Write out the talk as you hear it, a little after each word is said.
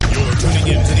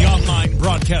into the online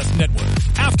broadcast network,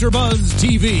 AfterBuzz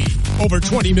TV. Over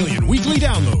 20 million weekly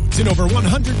downloads in over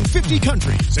 150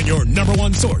 countries, and your number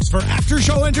one source for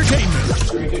after-show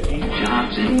entertainment.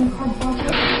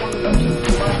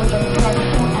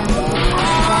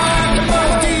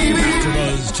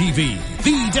 AfterBuzz TV,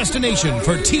 the destination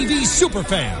for TV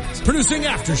superfans, producing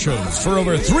aftershows for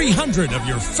over 300 of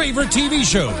your favorite TV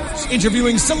shows,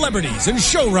 interviewing celebrities and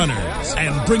showrunners,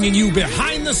 and bringing you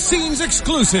behind-the-scenes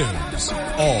exclusives.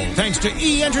 All thanks to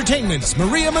E! Entertainment's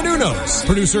Maria Menounos,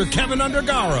 producer Kevin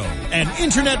Undergaro, and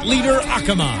internet leader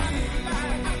Akamai.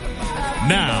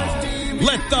 Now,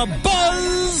 let the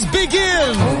buzz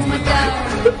begin! Oh my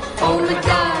darling, oh my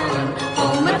darling,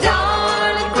 oh my darling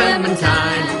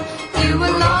Clementine. You were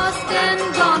lost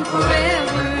and gone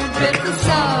forever, dreadful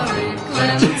sorry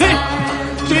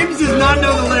Clementine. James does not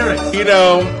know the lyrics. You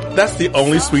know, that's the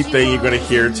only sweet thing you're going to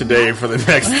hear today for the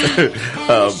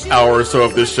next hour or so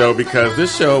of this show, because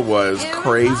this show was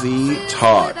crazy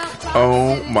talk.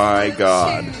 Oh my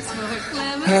God.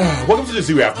 Welcome to the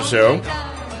Zoo After Show.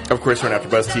 Of course, we're on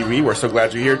AfterBuzz TV. We're so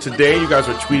glad you're here. Today, you guys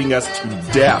are tweeting us to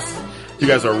death. You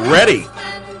guys are ready.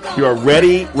 You are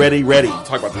ready to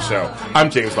talk about the show. I'm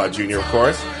James Lott Jr., of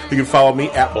course. You can follow me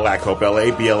at Black Hope LA,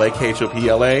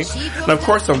 BLAKHOPLA. And of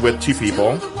course, I'm with two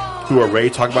people who are ready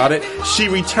to talk about it. She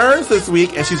returns this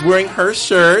week, and she's wearing her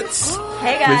shirts.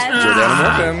 Hey guys.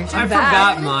 Jordana Morphin. I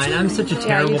forgot mine. I'm such a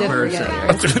terrible person.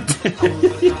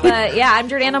 But yeah, I'm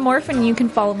Jordana Morphin. You can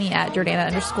follow me at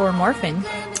Jordana_Morphin.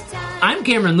 I'm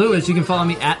Cameron Lewis. You can follow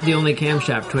me at The Only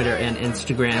Camshaft, Twitter and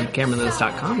Instagram.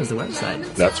 CameronLewis.com is the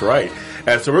website. That's right.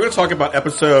 And so we're going to talk about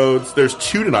episodes. There's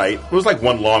two tonight. It was like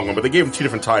one long one, but they gave them two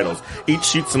different titles. Eat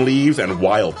Shoots and Leaves and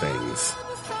Wild Things.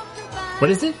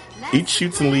 What is it? Eat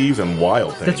Shoots and Leaves and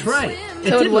Wild Things. That's right. It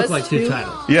So did it look was like two two?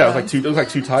 titles. Yeah, it was like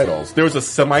two titles. There was a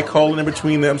semicolon in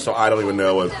between them, so I don't even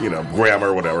know what, grammar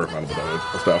or whatever. I don't know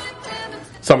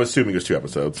stuff. So I'm assuming there's two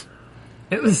episodes.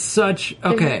 It was such...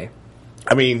 Okay.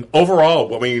 I mean, overall,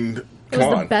 It come was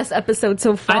on. the best episode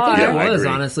so far. I think Yeah, it I was,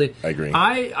 agree. honestly. I agree.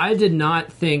 I did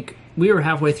not think... We were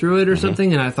halfway through it or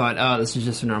something, and I thought, oh, this is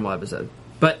just a normal episode.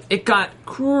 But it got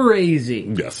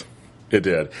crazy. Yes, it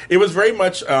did. It was very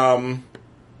much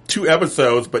two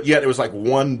episodes, but yet it was like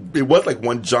one. It was like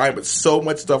one giant, but so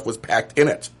much stuff was packed in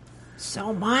it.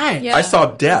 So much. Yeah. I saw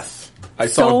death. I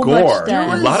saw So gore. much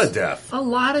death. A lot of death. A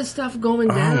lot of stuff going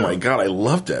down. Oh my God, I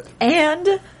loved it. And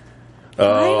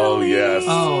Oh finally. yes,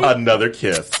 another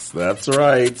kiss. That's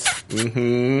right.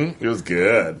 It was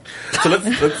good. So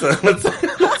let's.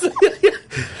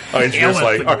 Our engineer's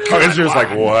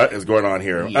like, what is going on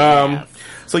here? Yeah.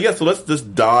 So let's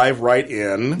just dive right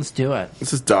in. Let's do it.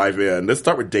 Let's just dive in. Let's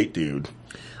start with Date Dude.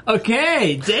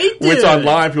 Okay, Date Dude. Which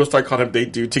online people start calling him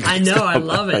Date Dude. I know, I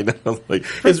love it. I know. Like,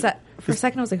 for a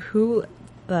second, I was like, who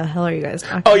the hell are you guys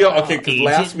talking oh, yeah, about? okay, because Agent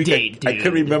last week Date I Dude.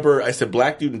 couldn't remember. I said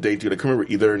Black Dude and Date Dude. I couldn't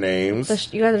remember either names.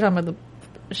 You guys are talking about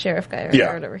the sheriff guy, right? Or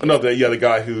Yeah. whatever. No, the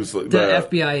guy who's the FBI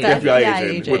the agent. FBI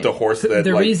agent with the horse that,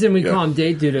 The like, reason we yeah. call him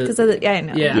Date Dude is... Yeah, I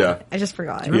know. Yeah. I just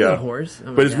forgot. Remember Yeah. the horse? Oh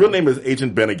my But his God. real name is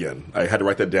Agent Bennigan. I had to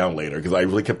write that down later because I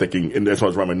really kept thinking, and that's why I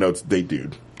was writing my notes, Date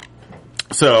Dude.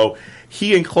 So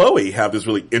he and Chloe have this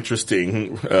really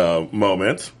interesting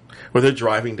moment where they're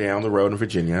driving down the road in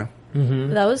Virginia.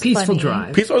 That was Peaceful funny.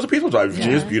 drive. It was a peaceful drive.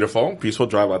 Virginia's Yeah. beautiful. Peaceful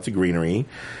drive, lots of greenery.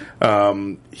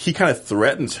 He kind of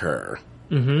threatens her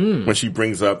when she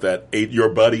brings up that your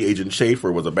buddy, Agent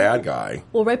Schaefer, was a bad guy.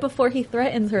 Well, right before he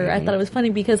threatens her, I thought it was funny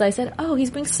because I said, "Oh, he's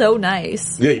being so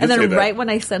nice." Yeah, you did and say then that. right when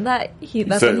I said that,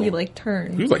 that's said- when he like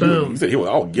turned. He was like, Boom. he said,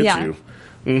 I'll get Yeah. you.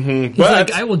 He's But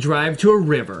like, I will drive to a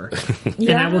river, and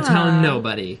I will tell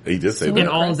nobody. he did say So that. And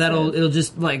all of that'll, it'll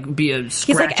just like be a scratch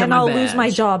He's like, on and my I'll badge. lose my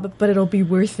job, but it'll be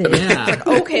worth it. Yeah.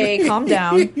 Okay, calm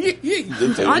down. He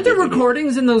did say Aren't that. there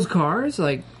recordings in those cars?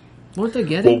 Like, weren't they Well,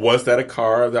 getting? was that a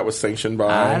car that was sanctioned I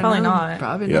by? don't Probably know. not.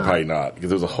 Probably Yeah, not. probably not, because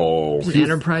there's a whole... It's an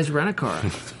Enterprise rent-a-car.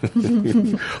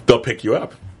 They'll pick you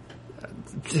up.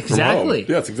 from Exactly.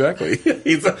 home. Yes, exactly.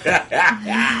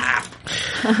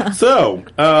 So,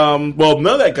 well,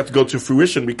 none of that got to go to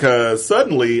fruition because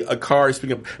suddenly a car is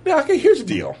picking up. Now, okay, here's the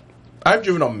deal. I've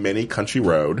driven on many country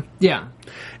road, Yeah.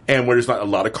 and where there's not a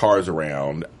lot of cars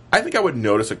around, I think I would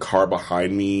notice a car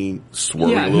behind me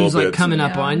swerving Yeah, a little who's bit. like coming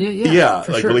up Yeah. on you. Yeah, yeah,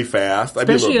 for like sure. really fast. I'd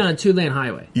be a Especially little- on a 2-lane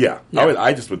highway. Yeah. Yeah.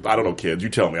 I don't know, kids. You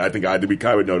tell me. I think I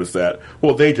would notice that.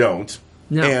 Well, they don't.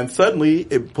 No. And suddenly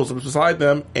it pulls up beside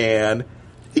them and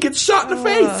he gets shot in the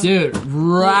face. Dude,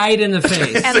 right in the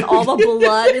face. And all the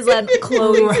blood is on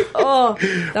Chloe. Oh,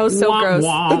 that was so Wah, gross.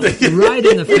 wah. Right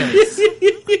in the face.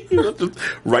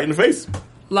 Right in the face.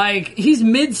 Like, he's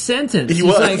mid-sentence. He He's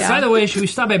was. like, Yeah. by the way, should we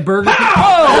stop at Burger King?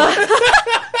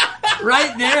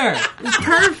 Right there. It's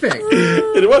perfect.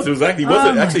 It was. It was actually. He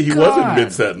wasn't. my Actually, he wasn't God.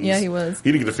 mid sentence. Yeah, he was.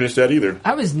 He didn't get to finish that either.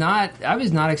 I was not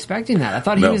expecting that. I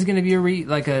thought he No. was going to be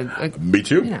a Me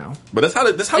too. You know. But that's how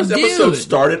this Dude. episode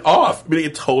started off. I mean,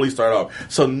 it totally started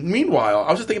off. So meanwhile, I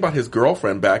was just thinking about his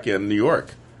girlfriend back in New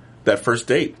York. That first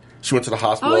date. She went to the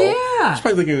hospital. Oh, yeah. She's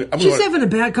probably thinking, She's having a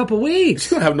bad couple weeks.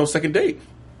 she's gonna have no second date.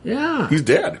 Yeah. He's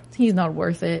dead. He's not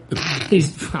worth it.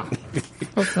 He's So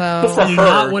For you her,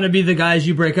 not want to be the guys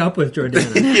you break up with,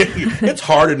 Jordana. it's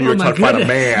hard in New York Oh, my to find a goodness.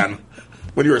 man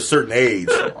when you're a certain age.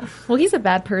 well, he's a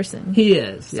bad person. He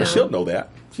is. Yeah. She'll know that.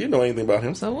 She didn't know anything about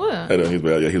him. So what? I know he's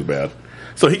bad. Yeah, he's bad.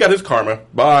 So he got his karma.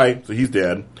 Bye. So he's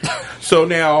dead. So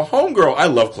now, homegirl, I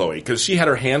love Chloe because she had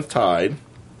her hands tied,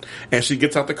 and she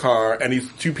gets out the car, and these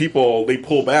two people they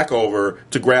pull back over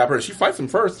to grab her. She fights them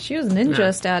first. She was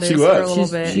ninja status She for was. a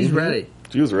little bit. She's ready.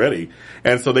 She was ready,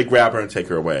 and so they grab her and take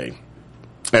her away.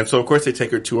 And so, of course, they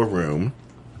take her to a room,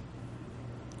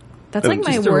 That's like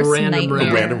my Just a worst random nightmare. room.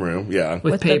 a random room. Yeah, With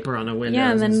With paper on the windows.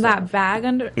 Yeah, and then stuff. that bag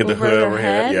under the over hood her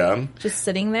overhead, head, yeah. just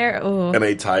sitting there. Oh, and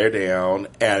they tie her down.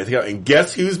 And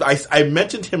guess who's? I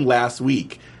mentioned him last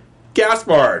week.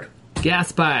 Gaspard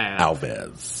Gaspar.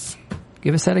 Alves.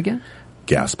 Give us that again.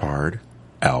 Gaspard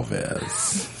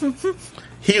Alves.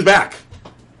 He's back.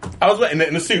 I was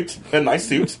in a suit, a nice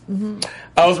suit.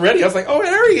 I was ready. I was like, "Oh,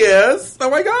 there he is!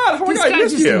 Oh my god! Oh my This god! I guy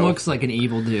missed just you." looks like an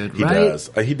evil dude, He right? does.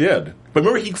 He did. But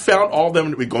remember, he found all of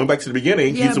them. Going back to the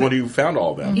beginning, Yeah, he's the but- one who found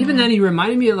all of them. Even then, he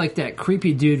reminded me of like that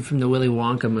creepy dude from the Willy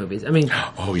Wonka movies. I mean,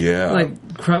 Oh yeah.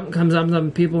 like Crump comes up to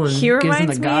them people and he gives them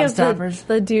reminds the me of gobstoppers.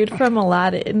 the dude from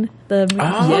Aladdin. The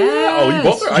Oh, Yes, oh, you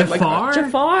both are. I like Jafar.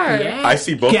 Jafar. Yeah. I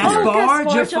see both of Gaspar,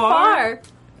 you. Jafar.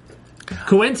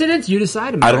 Coincidence? You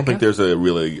decide. America. I don't think there's a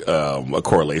really a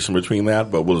correlation between that,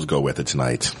 but we'll just go with it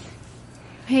tonight.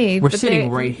 Hey, We're but sitting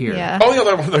they- right here. Yeah. Oh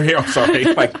yeah, they're here. I'm sorry.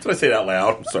 Like, did I say that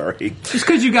loud? I'm sorry. Just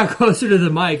because you got closer to the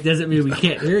mic doesn't mean we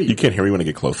can't hear you. You can't hear me when I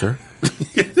get closer.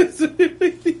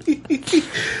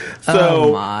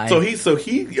 Oh, my. So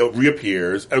he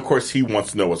reappears, and of course he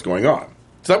wants to know what's going on.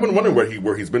 So I've been wondering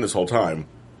where he's been this whole time.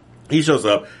 He shows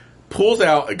up, pulls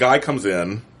out a guy comes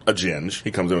in, a ginge.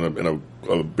 He comes in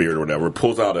a beard or whatever.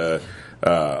 Pulls out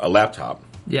a laptop.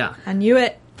 Yeah. I knew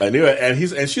it. I knew it,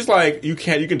 and she's like, you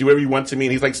can do whatever you want to me,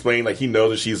 and he's like explaining like he knows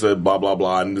that she's a blah blah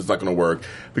blah, and it's not going to work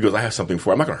because I have something for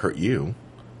her. I'm not going to hurt you.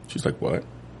 She's like, what?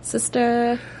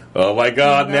 Sister. Oh my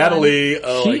God, Natalie!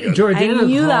 Oh my God. Jordana I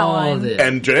knew that called one. it.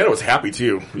 And Jordana was happy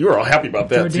too. You were all happy about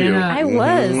that too. Jordana- I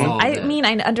was. Oh, I man. mean,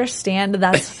 I understand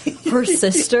that's her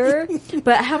sister,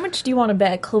 but how much do you want to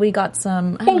bet Chloe got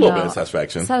some A little bit of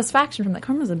satisfaction. satisfaction from that?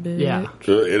 Karma's a bitch. Yeah.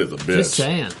 It is a bitch. Just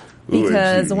saying.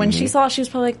 Because when she saw it, she was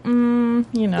probably like,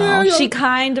 Yeah, yeah. she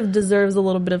kind of deserves a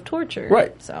little bit of torture.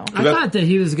 Right. So I thought that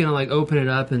he was gonna like open it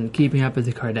up and Keeping Up with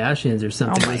the Kardashians or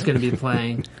something. Oh was gonna be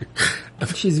playing.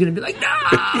 She's gonna be like,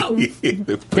 no.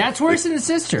 That's worse than the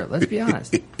sister. Let's be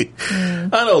honest. I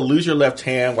don't know. Lose your left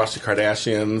hand. Watch the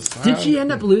Kardashians. Did she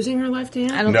end up losing her left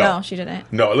hand? I don't No. know. She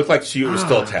didn't. No, it looked like she was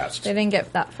still attached. They didn't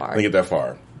get that far. I didn't get that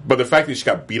far. But the fact that she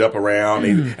got beat up around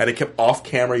and it kept off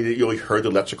camera, you only heard the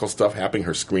electrical stuff happening,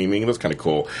 her screaming. It was kind of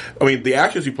cool. I mean, the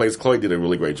actress who plays Chloe did a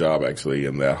really great job, actually,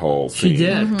 in that whole scene. She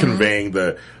did. Conveying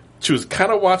the... She was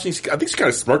kind of watching... I think she kind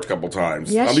of smirked a couple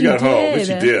times. Yeah, when she got home. And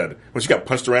did. she did. When she got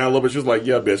punched around a little bit, she was like,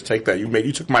 yeah, bitch, take that.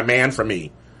 You took my man from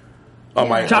me. Oh,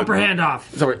 my... Chop her hand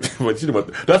off. Sorry, but you know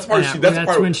what? That's part. Yeah, That's that's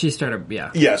part. when she started. Yeah.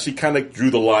 Yeah, she kind of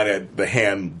drew the line at the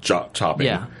hand chopping.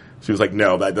 Yeah. She was like,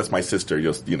 "No, that's my sister."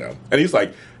 Just and he's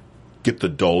like, "Get the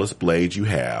dullest blade you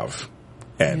have,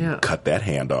 and Yeah. cut that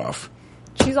hand off."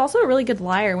 She's also a really good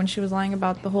liar when she was lying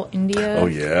about the whole India. Oh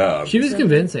yeah, She was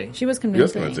convincing. She was Yes,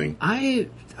 convincing. convincing.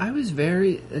 I was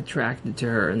very attracted to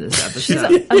her in this episode.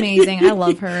 She's amazing. I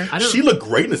love her. I don't- She looked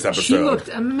great in this episode. She looked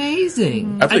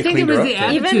amazing. After I they think it cleaned was her the up, though.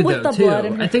 attitude, Even with though, the too. blood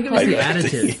in her I think it was the face.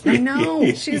 attitude. I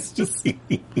know. She's just.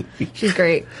 She's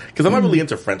great. Because I'm not really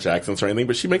into French accents or anything,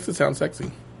 but she makes it sound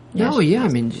sexy. No, yeah. I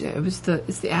mean, it's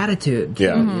the attitude.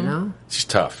 Yeah. You know. She's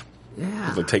tough. Yeah.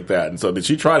 She's like, take that. And so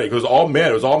she tried it. It was all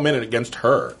men. It was all men against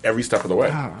her every step of the way.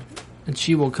 Wow. And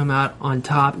she will come out on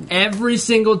top every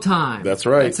single time. That's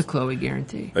right. That's a Chloe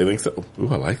guarantee. I think so. Ooh,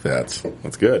 I like that.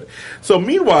 That's good. So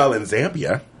meanwhile, in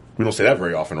Zambia, we don't say that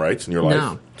very often, right? In your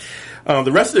life. No.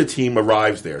 The rest of the team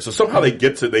arrives there. So somehow they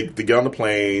get on the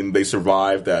plane. They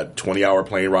survive that 20-hour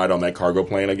plane ride on that cargo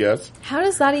plane, I guess. How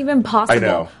is that even possible? I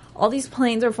know. All these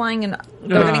planes are flying and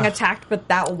they're getting attacked, but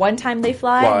that one time they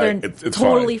fly, Why? they're It's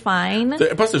totally fine.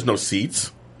 Plus, there's no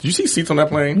seats. Did you see seats on that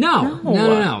plane?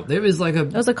 No. There was like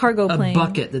It was a cargo plane.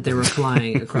 bucket that they were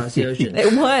flying across the ocean.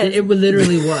 It was. It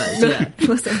literally was. Yeah. It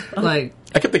was a- Like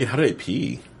I kept thinking, how do they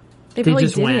pee? They probably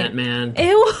just went, didn't. man.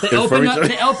 Ew. They opened up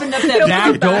that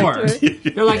back door. door.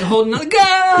 They're like holding on.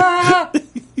 Gah!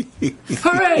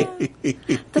 Hooray!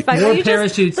 The fact More that you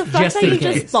parachutes just, the fact just that in you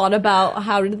case. just thought about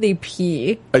how did they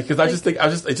pee, Because I just think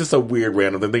it's just a weird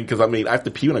random thing. Because I mean, I have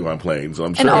to pee when I go on planes, so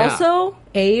I'm sure. and Yeah. also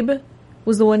Abe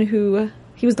was the one who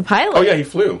he was the pilot. Oh yeah, he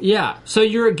flew. Yeah, so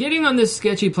you're getting on this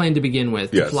sketchy plane to begin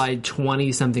with to Yes. fly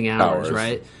 20-something hours,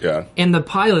 right? Yeah. And the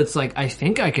pilot's like, I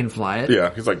think I can fly it.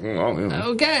 Yeah. He's like, yeah.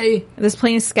 Okay. This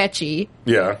plane is sketchy.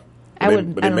 Yeah. I They-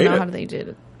 would. but I they don't made know it. how they did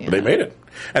it. Yeah. They made it.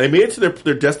 And they made it to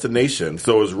their destination.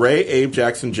 So it was Ray, Abe,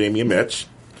 Jackson, Jamie, and Mitch.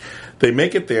 They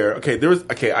make it there.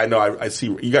 Okay, I know, I see,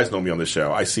 you guys know me on this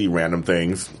show. I see random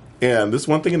things. And this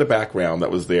one thing in the background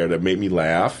that was there that made me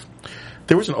laugh,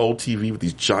 there was an old TV with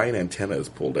these giant antennas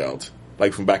pulled out,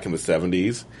 like from back in the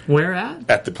 70s, Where at?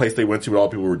 at the place they went to where all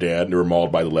the people were dead and they were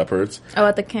mauled by the leopards. Oh,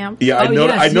 at the camp. Yeah, Oh, I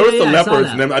noticed yes, the yeah, I saw leopards,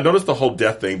 that. and then I noticed the whole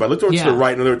death thing. But I looked over to Yeah. the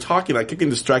right, and they were talking. I kept getting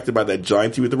distracted by that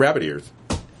giant TV with the rabbit ears.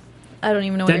 I don't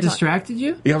even know what That you're talking. distracted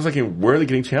you? Yeah, I was like, where are they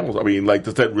getting channels? I mean, like,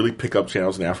 does that really pick up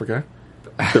channels in Africa?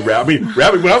 Rabbit.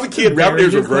 When I was a kid, rabbit Very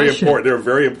ears were good very question. important. They were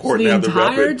very important The to have the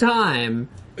entire rabbit. time,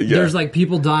 Yeah. there's like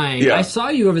people dying. Yeah. I saw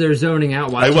you over there zoning out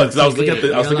I watching was. 'Cause I was TV. looking at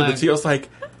the. I was You're looking at like, the TV. I was like,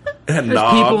 it had There's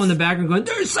knobs. people in the background going,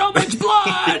 "There's so much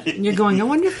blood," and you're going, "I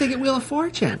wonder if they get Wheel of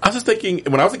Fortune." I was just thinking,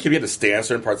 when I was a kid, we had to stand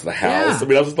certain parts of the house. Yeah. I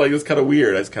mean, I was just like, it was kind of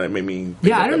weird. It just kind of made me. think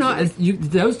Yeah, I about don't know.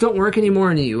 that. Those don't work anymore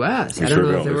in the U.S. I don't sure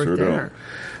know don't. if they They work sure there. don't.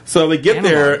 So they get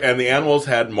Animal. there, and the animals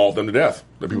had mauled them to death.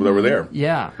 The people that were there,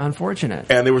 Yeah, unfortunate.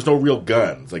 and there was no real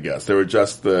guns. I guess they were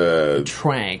just the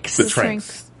Tranks. the The tranks.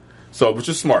 tranks. So, which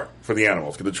is smart for the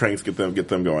animals. Get the tranks, get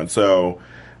them going. So,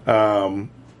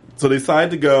 so they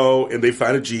decide to go, and they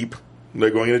find a Jeep.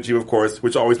 They're going in a Jeep, of course,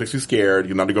 which always makes you scared.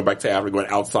 You're not going back to Africa, going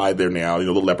outside there now. You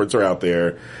know, the leopards are out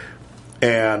there.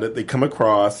 And they come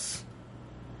across,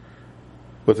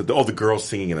 the girls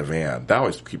singing in a van. That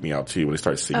always creeped me out, too, when they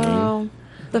start singing. Oh,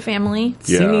 the family.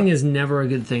 Yeah. Singing is never a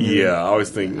good thing. Yeah, I always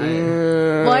think,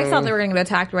 Well, I thought they were going to get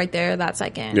attacked right there that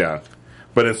second. yeah.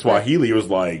 But in Swahili, it was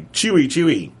like, chewy,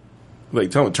 chewy.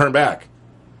 Like, tell them, turn back.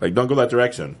 Like, don't go that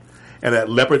direction. And that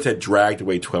leopards had dragged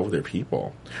away 12 of their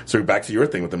people. So back to your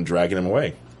thing with them dragging them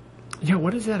away. Yeah,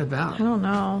 what is that about? I don't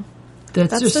know.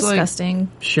 That's That's just disgusting. like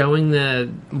showing the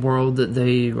world that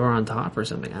they are on top or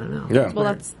something. I don't know. Yeah. Well,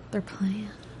 that's their plan.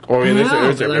 Or, I mean, I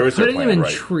there's know, their but, like, putting plan, them in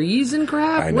right? trees and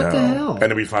crap. I What know. the hell? And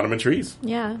then we found them in trees.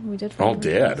 Yeah, we did. find All them.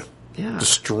 dead. Yeah.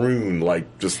 Just strewn,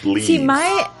 like, just leaves. See,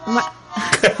 my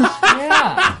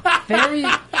Yeah. Very.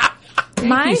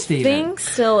 my you, Steven. thing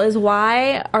still is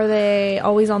why are they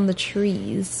always on the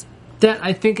trees? That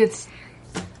I think it's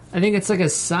like a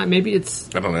sign. Maybe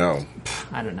it's. I don't know.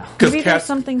 I don't know. Because Maybe there's cats,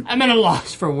 something. I'm at a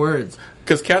loss for words.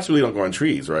 cats really don't go on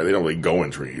trees, right? They don't really go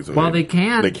in trees. I Well, mean, they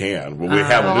can. They can. Well, we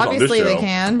have Well, on this obviously show. they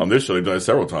can. On this show, they've done it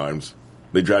several times.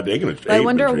 They dragged egg in a tree. I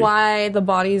wonder why the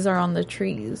bodies are on the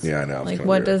trees. Yeah, I know, it's Like, kinda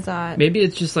what weird. does that? Maybe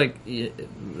it's just like.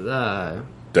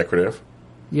 Decorative.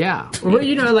 Yeah. Or,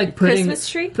 you know, like putting. Christmas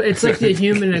tree? It's like the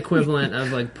human equivalent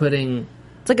of like putting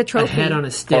It's like a a trophy. head on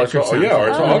a stick. Or, or something. yeah, or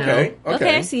you know? okay.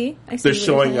 Okay, I see. I see. They're what you're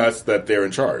showing saying. us that they're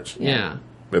in charge. Yeah.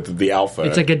 That the alpha.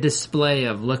 It's like a display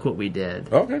of look what we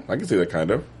did. Okay, I can see that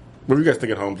kind of. What do you guys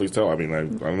think at home? Please tell. I mean, I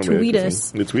don't know. Tweet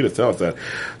us. You tweet us. Tell us that.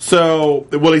 So,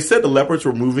 well, they said the leopards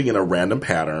were moving in a random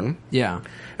pattern, Yeah.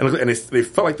 and they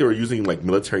felt like they were using like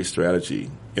military strategy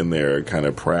in their kind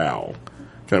of prowl.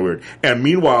 Kind of weird. And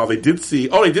meanwhile, they did see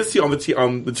on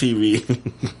the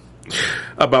TV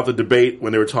about the debate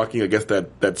when they were talking. I guess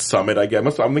that summit. I guess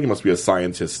I'm thinking it must be a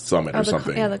scientist summit or the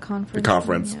something. the conference. The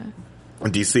conference Yeah.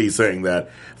 in DC, saying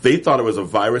that they thought it was a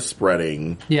virus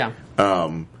spreading. Yeah.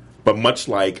 But much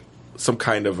like some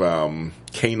kind of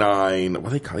canine,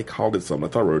 what they called it something.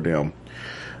 I thought I wrote it down.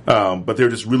 But they were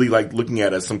just really like looking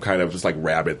at it as some kind of just like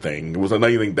rabbit thing. It was not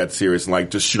anything that serious, and like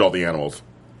just shoot all the animals.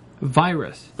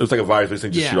 Virus. It was like a virus. They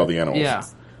said just shoot all the animals. Yeah.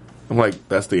 I'm like,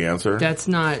 that's the answer. That's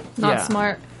not Not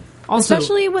smart. Also,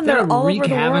 Especially when they're that'll all wreak over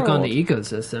the havoc on world. the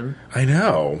ecosystem. I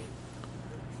know.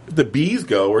 If the bees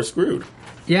go, we're screwed.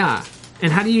 Yeah.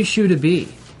 And how do you shoot a bee?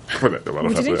 Didn't you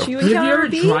Have you encounter ever a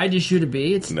bee? tried to shoot a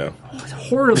bee? It's No.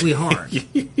 horribly hard.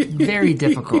 Very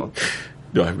difficult.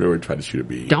 No, I've never tried to shoot a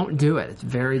bee. Don't do it. It's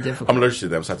very difficult. I'm allergic to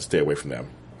them, so I have to stay away from them.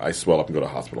 I swell up and go to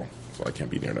the hospital, so I can't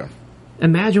be near them.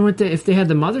 Imagine if they had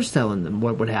the mother cell in them,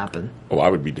 what would happen? Oh, I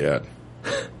would be dead.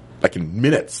 Like in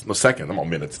minutes. No, seconds. I'm on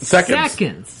minutes.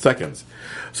 Seconds. Seconds.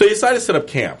 So you decide to set up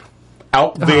camp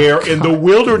out there in the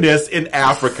wilderness in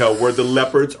Africa where the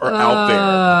leopards are out there.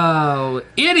 Oh,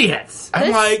 idiots!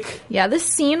 I'm like, Yeah, this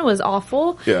scene was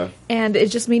awful. Yeah. And it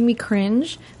just made me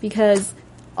cringe because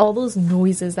all those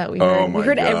noises that we heard. Oh, We my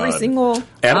heard every God. single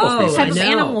Animal Oh, species. type of I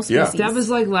know. animal Yeah. species. That was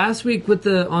like last week with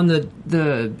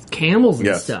the camels and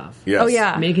Yes. stuff. Yes. Oh,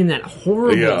 yeah. Making that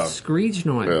horrible Yeah. screech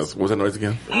noise. Yes. What was that noise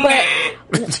again?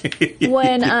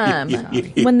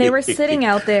 when they were sitting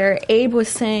out there, Abe was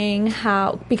saying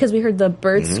how, because we heard the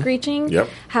birds screeching, Yep.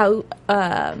 how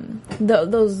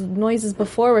those noises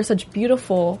before were such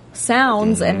beautiful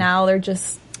sounds, and now they're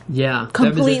just Yeah. that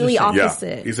was completely interesting. Yeah.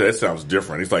 opposite. He said it sounds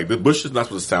different. He's like, the bush is not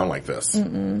supposed to sound like this.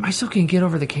 I still can't get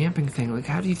over the camping thing. Like,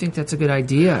 how do you think that's a good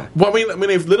idea? Well, I mean,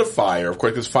 they've lit a fire, of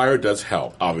course, because fire does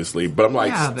help, obviously. But I'm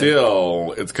like, Yeah, but-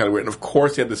 still, it's kind of weird. And of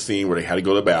course, he had the scene where they had to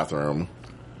go to the bathroom.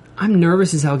 I'm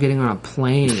nervous as hell getting on a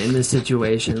plane in this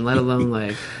situation, let alone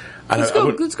like,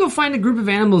 let's go find a group of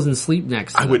animals and sleep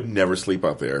next to I them. would never sleep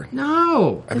out there.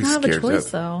 No. I'd be don't have a scared. choice,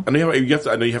 to though. I know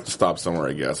I know you have to stop somewhere.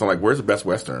 I guess I'm like, where's the Best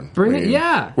Western? Bring it-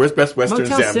 yeah. Where's Best Western?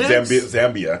 Motel 6?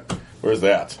 Zambia. Where's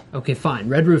that? Okay, fine.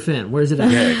 Red Roof Inn. Where's it at?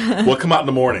 Hey, we'll come out in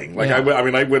the morning. Like Yeah. I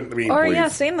wouldn't. I mean, Or please. yeah,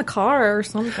 stay in the car or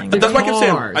something. The That's why I kept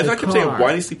saying. car, I the kept saying, car. why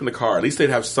do you sleep in the car? At least they'd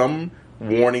have some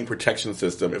warning protection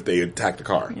system if they attack the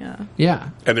car Yeah. Yeah.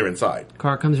 and they're inside.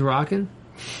 Car comes rocking.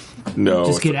 No,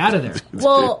 Just get out of there.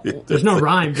 Well, There's no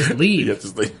rhyme. Just leave. Yeah,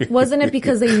 just leave. wasn't it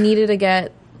because they needed to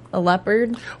get a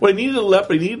leopard? Well, they needed a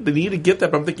leopard. They needed to get that.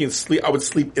 But I'm thinking, I would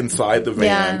sleep inside the van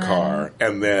Yeah, and then- car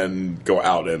and then go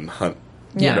out and hunt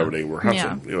Yeah. whatever they were hunting.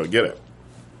 Yeah. You know, get it.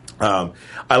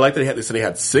 I like that they said they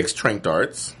had 6 trank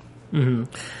darts,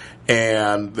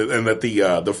 and that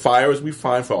the fires we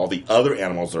find for all the other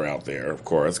animals are out there, of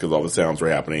course, because all the sounds were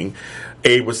happening.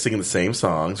 Abe was singing the same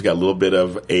songs. We got a little bit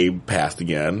of Abe past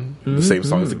again, the same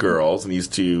song as the girls, and he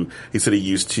said he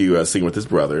used to sing with his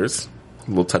brothers. A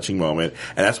little touching moment.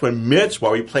 And that's when Mitch,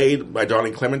 while we played My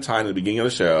Darling Clementine at the beginning of the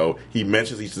show, he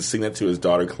mentions he used to sing that to his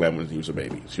daughter Clem when she was a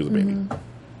baby.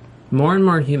 More and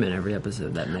more human every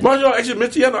episode. That makes. Well, you know, actually,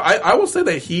 Mitch, I will say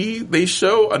that they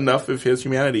show enough of his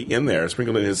humanity in there,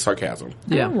 sprinkled in his sarcasm.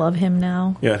 I Yeah. don't love him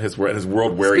now. Yeah, his world It's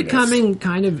wariness. becoming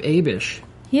kind of Abish,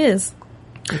 He is.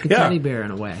 like a Yeah. teddy bear in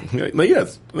a way. Yeah, no,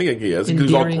 yes, I think he is. He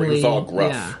was all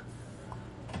gruff. yeah.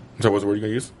 So, what's the word you're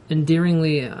gonna use?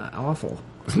 Endearingly awful.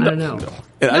 I don't know.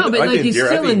 And No, but I like think he's I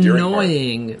still think endearing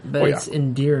annoying, but Oh, yeah. it's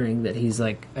endearing that he's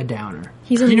like a downer.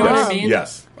 He's in You know love. what I mean?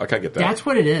 Yes, I can get that. That's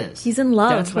what it is. He's in love.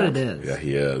 That's what it is. Yeah,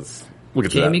 he is. We'll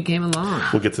get to Jamie that. came along.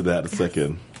 We'll get to that in a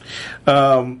second.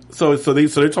 So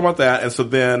they're talking about that, and so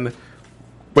then,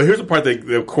 but here's the part that,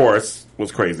 of course,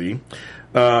 was crazy.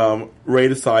 Ray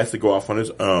decides to go off on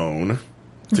his own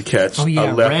to catch Oh,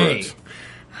 yeah, a leopard. Ray.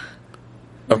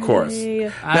 Of course.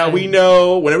 Ray. Now we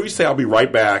know whenever you say "I'll be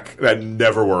right back," that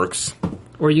never works.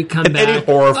 Or you come In back. any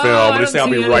horror film, I when they don't say "I'll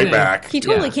see be right anything." back," He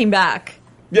totally Yeah. came back.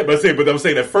 yeah, but I'm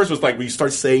saying at first it was like when you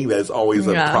start saying that, it's always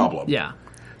a Yeah. problem. Yeah.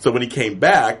 So when he came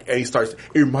back and he starts,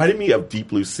 it reminded me of Deep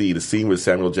Blue Sea, the scene with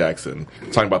Samuel Jackson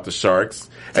talking about the sharks,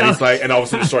 and he's like, and all of a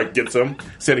sudden the shark gets him.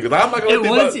 Sandy goes, "I'm not going to." It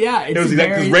was, yeah, It it's was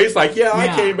exactly. very- Ray's like, "Yeah, I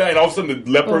yeah. came back," and all of a sudden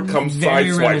the leopard comes Very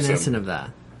sideswipes reminiscent him of that.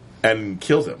 and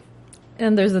kills him.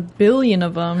 And there's a billion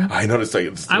of them. I noticed.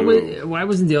 Like, I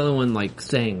wasn't the only one like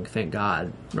saying "thank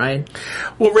God," right?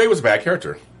 well, Ray was a bad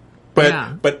character, but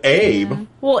Yeah. but Abe,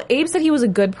 Well, Abe said he was a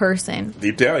good person.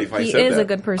 deep down, he He said is that. a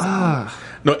good person.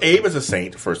 No, Abe is a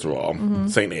saint, first of all,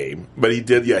 Saint Abe. But he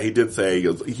did say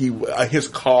his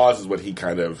cause is what he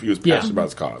was passionate about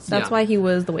his cause. That's Yeah. why he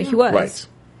was the way he was. Right.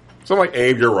 So I'm like,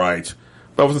 Abe, you're right.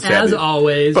 But I wasn't sad. As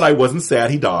always. But I wasn't sad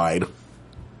he died.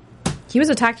 He was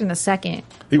attacked in a second.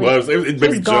 He was. It made me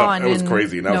was jump. gone It was in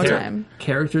crazy. And I no was like, time.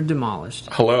 Character demolished.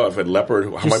 hello, if a leopard,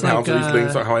 how many Just pounds like, are these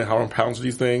things? How many pounds are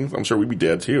these things? I'm sure we'd be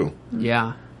dead too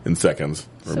Yeah. in seconds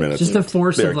or minutes. Just the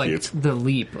force They're of like cute. the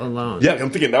leap alone. Yeah,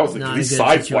 I'm thinking that was Not he a good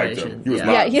sideswiped him. situation. He was Yeah.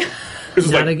 not. Yeah, yeah. It was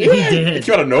just Not like, a good- he did. It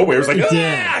came out of nowhere. It was like, He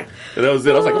did. "Ah!" And that was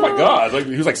it. I was like, oh my god! Like,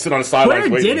 he was like sitting on the sidelines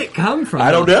Where waiting. did it come from?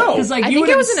 I don't know. Because like I you think would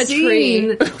it have was in a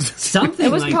seen something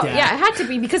It was like that. yeah, it had to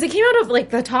be because it came out of like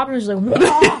the top and it was like,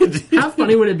 whoa. How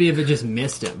funny would it be if it just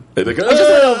missed him? It's like,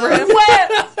 over him.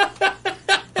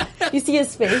 You see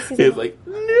his face. He's It's like,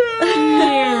 like,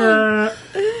 no.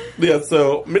 Yeah,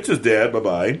 so Mitch is dead.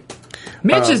 Bye-bye.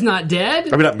 Mitch is not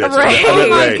dead. I mean, not Mitch. Ray. I met Oh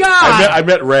my Ray. God.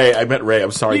 I met Ray.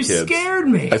 I'm sorry, You kids. scared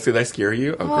me. I said, did I scare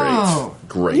you? Oh, Oh.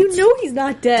 great. you know he's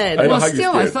not dead. I know Well, how you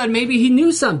still, I scared. thought maybe he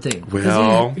knew something. 'Cause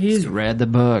Well, he's read the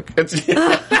book. It's-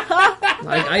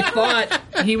 Like I thought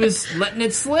he was letting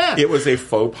it slip. it was a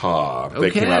faux pas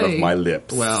that came out of Okay. my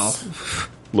lips. Well,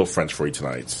 a little French for you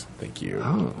tonight. Thank you.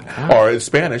 Oh, Or in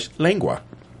Spanish, lengua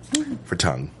for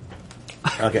tongue.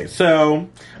 Okay, so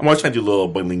I'm always trying to do little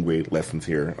bilingual lessons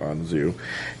here on Zoo.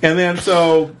 And then,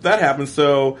 so that happens.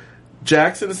 So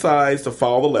Jackson decides to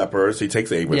follow the leopard, so he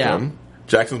takes Abe with Yeah. him.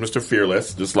 Jackson's Mr.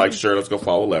 Fearless, just like, sure, let's go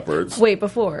follow leopards. Wait,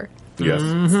 before. Yes.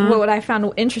 What I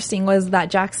found interesting was that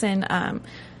Jackson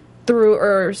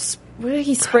threw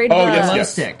he sprayed Glow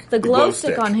stick. the glow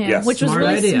stick on him, yes. which was Smart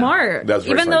really idea. smart. That was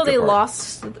very Even though smart, they good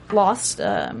part. lost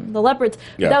the leopards,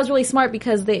 Yeah. that was really smart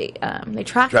because they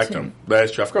tracked Tracked him. him. That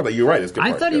is true. I forgot that. You're right. It's a good I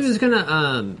part, thought he yes. was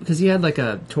gonna, because he had like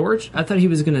a torch. I thought he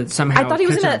was gonna somehow I thought he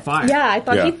was catch gonna. on fire. Yeah, I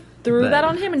thought Yeah. he threw But- that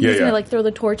on him, and he Yeah, was gonna yeah. like throw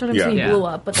the torch on him, so he Yeah. blew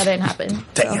up. But that didn't happen.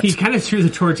 Dang He kind of threw the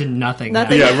torch and nothing.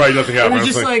 Nothing. happened. Yeah, right. Nothing It happened. was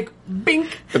just like,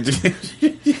 bink,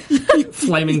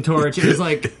 flaming torch. It was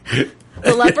like,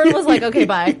 The leopard was like, "Okay,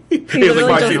 bye." He He was literally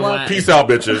like, just "Bye, left. peace out,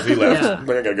 bitches." He left. Yeah.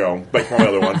 Like, I gotta go. Like one of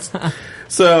the other ones.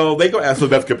 So they go. So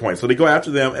that's a good point. So they go after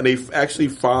them, and they actually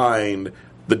find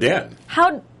the den,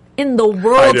 How in the I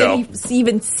world know. did he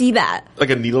even see that? like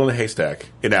a needle in a haystack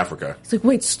in Africa. It's like,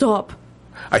 wait, stop.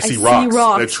 I see see rocks,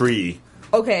 rocks. in a tree.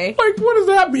 Okay. Like, what does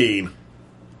that mean?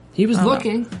 he was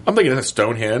looking. I'm thinking it's a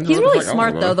Stonehenge. He's What the really fuck? I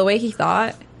smart don't though, know. the way he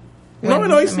thought. No, When-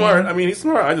 no, he's I smart. mean, I mean, he's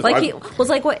smart. I just Like he was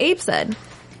like what Abe said.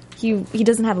 He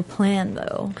doesn't have a plan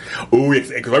though. Oh,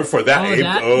 because right before that,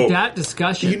 Oh, Abe. that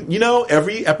discussion. You know,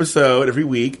 every episode, every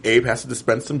week, Abe has to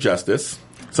dispense some justice,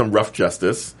 some rough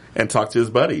justice, and talk to his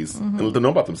buddies Mm-hmm. and let them know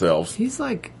about themselves. He's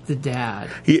like the dad.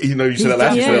 You know, you said that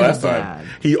last, you said that last definitely time.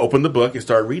 bad. He opened the book and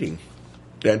started reading,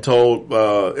 and told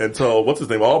what's his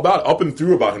name all about up and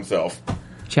through about himself.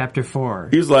 Chapter 4.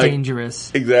 He was like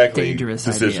dangerous dangerous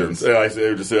decisions. ideas. I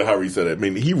said just however he said it. I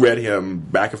mean, he read him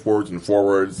back and forwards and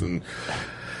forwards, and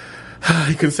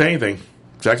he couldn't say anything.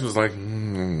 Jackson was like,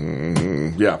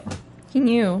 yeah, He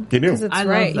knew. He knew. Because it's I love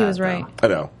right. He that, was right. I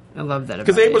know. I love that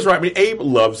Because about Abe was right. I mean, Abe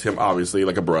loves him, obviously,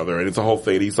 like a brother, and it's a whole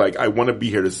thing. He's like, I want to be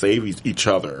here to save each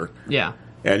other. Yeah.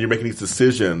 And you're making these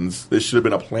decisions. This should have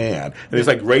been a plan. And it's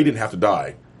like, Ray didn't have to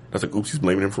die. That's like, oops, he's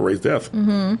blaming him for Ray's death.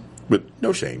 Mm-hmm. But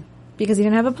no shame. Because he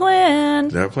didn't have a plan.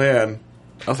 No plan.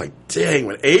 I was like, dang,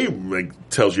 when Abe like,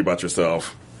 tells you about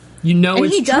yourself, You know And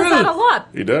it's he does true. that a lot.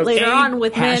 He does. Later Abe, on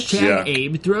with Mitch. hashtag Yeah.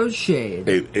 Abe throws shade.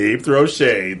 Abe throws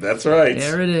shade. That's right.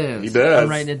 There it is. He does. I'm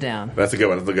writing it down. That's a good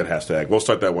one. That's a good hashtag. We'll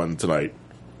start that one tonight.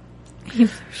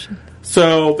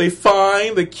 So they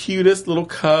find the cutest little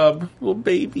cub, little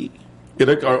baby.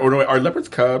 Are leopards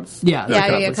cubs? Yeah, Yeah,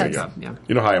 cubs. yeah, It's a cubs. cub, yeah.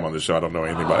 You know how I am on this show. I don't know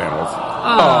anything about animals.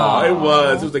 Oh, it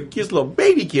was the cutest little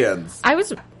babykins.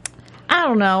 I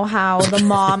don't know how the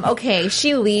mom, okay,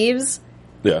 she leaves.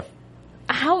 Yeah.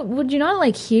 How would you not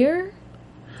like hear?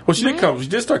 Well, she did come. She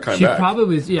did start coming She back.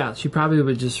 probably was. Yeah, she probably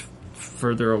was just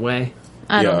further away.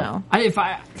 I don't Yeah. know. If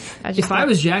I just thought-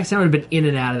 was Jackson, I would have been in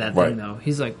and out of that Right. thing though.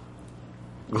 He's like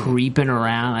creeping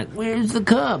around, like, "Where's the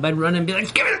cub?" I'd run and be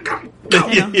like, "Give me the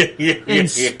cub!" and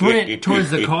sprint towards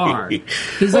the car.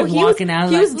 He's like Well, walking out.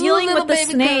 He like, was dealing "Little with the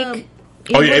baby snake.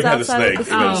 cub." Oh yeah, was Abe had the outside snake. with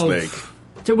Abe had the Oh. snake.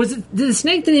 So the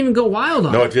snake didn't even go wild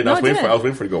on No, him. it didn't. I was No, it waiting for. didn't. I was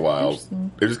waiting for it to go wild.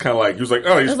 It was just kind of like he was like,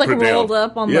 oh, he It just was like put it down. rolled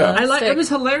up on Yeah. the- I like stick. it was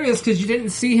hilarious because you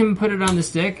didn't see him put it on the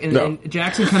stick, and, No. and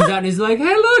Jackson comes out and he's like,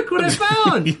 "Hey, look what I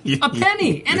found! A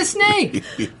penny and a snake."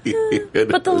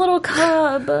 But the little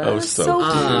cub, Oh, was so so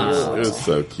cute. cute. It was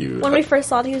so cute. When we first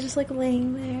saw it, he was just like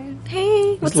laying there.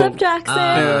 Hey, what's little- up, Jackson?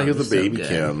 Yeah, he was a So baby good.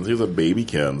 Kins. He was a baby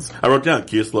Kins. I wrote down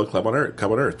cutest little cub on earth.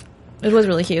 Cub on earth. It was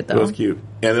really cute, though. It was cute.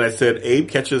 And then I said Abe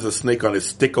catches a snake on his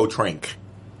stick-o-trank.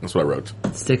 That's what I wrote.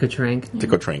 Stick a trank.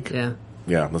 Stick-o-trank. Yeah.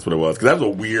 Yeah, that's what it was. Because that was a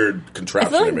weird I contraption.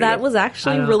 feel they like made that up. was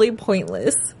actually I know. really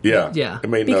pointless. Yeah. Yeah.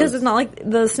 It made Because no, it's not like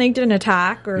the snake didn't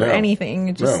attack or No. anything.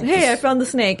 It just, No, hey, just- I found the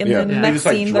snake, and yeah. then He next just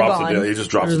like scene, they're drops it gone. down. He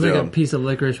just drops There's it like a down. piece of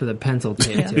licorice with a pencil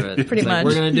taped to it. Pretty It's like, much.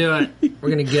 We're gonna do it. We're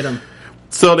gonna get him.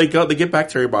 So they get back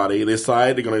to everybody. They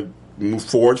decide they're going to move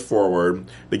forward.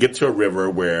 They get to a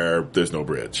river where there's no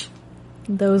bridge.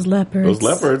 Those leopards. Those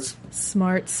leopards,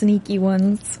 Smart, sneaky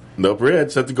ones. no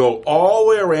bridge. So they have to go all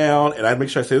the way around, and I make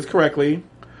sure I say this correctly.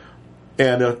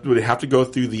 And they have to go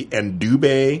through the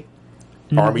Ndube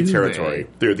Army Ndube. territory.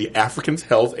 They're the Africans'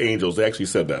 Hell's Angels. They actually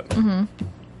said that.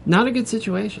 Not a good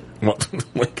situation. Well,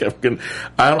 like, I don't know. If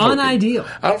I Unideal.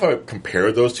 I don't know if I would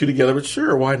compare those two together, but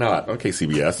sure, why not? Okay,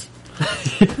 CBS.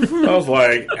 I was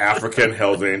like, African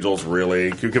Hell's Angels, really?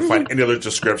 You can find any other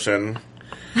description.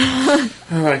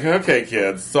 I'm like, okay,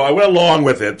 kids. So I went along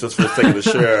with it just for the sake of the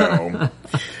show.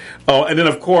 Oh, and then,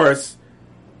 of course,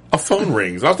 a phone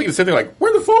rings. I was thinking the same thing, like,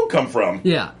 where'd the phone come from?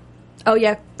 Yeah. Oh,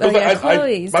 yeah. Oh, Because yeah,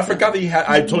 Chloe's. I forgot that he had.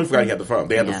 I totally forgot he had the phone.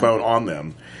 They had the Yeah. phone on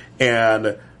them,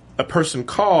 and a person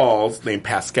calls named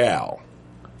Pascal,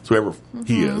 so whoever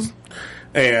he is,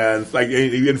 and like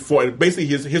basically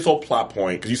his whole plot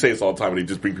point. Because you say this all the time, and he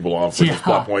just bring people on for his Yeah.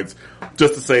 plot points,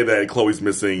 just to say that Chloe's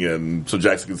missing, and so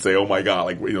Jackson can say, "Oh my god,"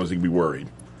 like so he can be worried.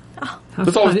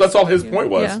 That's all his point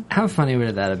was. Yeah. How funny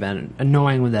would that have been?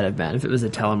 Annoying would that have been if it was a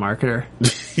telemarketer?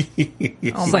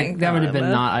 Oh my That would have been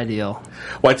God. not ideal.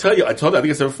 Well, I told you, I think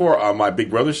I said before, on my Big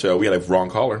Brother show, we had a wrong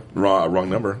caller, wrong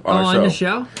number on our show. On the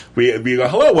show? We go,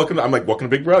 hello, welcome to, I'm like, welcome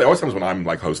to Big Brother. Always times when I'm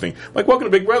like hosting, I'm like, welcome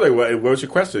to Big Brother. What was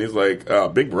your question? He's like,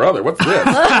 Big Brother, what's this?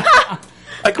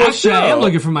 I go, Actually, I am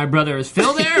looking for my brother. Is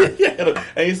Phil there? Yeah.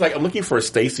 And he's like, I'm looking for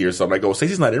Stacy or something. I go,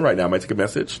 Stacy's not in right now. I might take a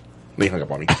message. And he hung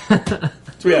up on me.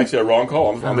 So we actually had a wrong call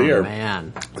on the air.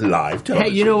 Man. Live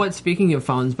television. Hey, you know what? Speaking of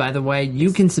phones, by the way,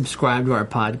 you can subscribe to our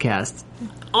podcast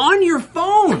on your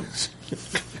phone.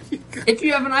 If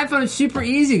you have an iPhone, it's super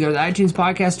easy. Go to the iTunes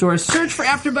podcast store, search for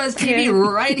AfterBuzz TV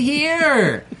right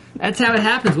here. That's how it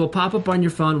happens. We'll pop up on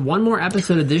your phone one more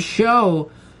episode of this show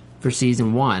for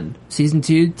season 1. Season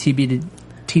 2, TBD?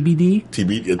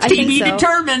 I think so.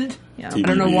 Determined. Yeah. I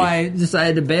don't know why I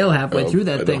decided to bail halfway through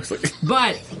that thing.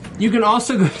 But you can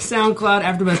also go to SoundCloud,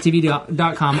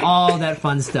 AfterBuzzTV.com, all that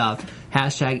fun stuff.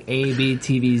 Hashtag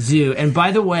ABTVZoo. And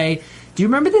by the way, do you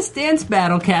remember this dance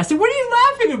battle casting? What are you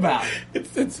laughing about?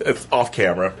 It's off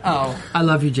camera. Oh, I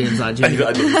love you, James Lott Jr. I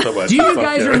love you so much. Do you It's off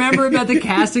guys camera. remember about the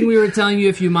casting we were telling you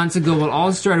a few months ago? Well, it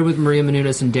all started with Maria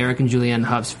Menounos and Derek and Julianne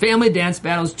Huff's family dance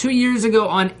battles 2 years ago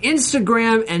on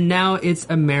Instagram, and now it's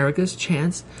America's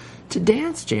chance to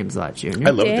dance, James Lott Jr.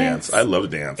 I love to dance. I love to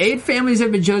dance. 8 families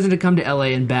have been chosen to come to LA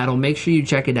and battle. Make sure you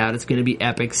check it out. It's going to be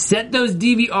epic. Set those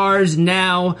DVRs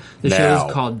now. The show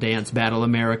is called Dance Battle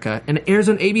America, and it airs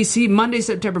on ABC Monday,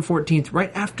 September 14th,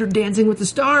 right after Dancing with the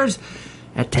Stars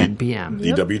at 10 p.m.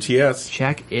 DWTS.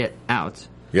 Check it out.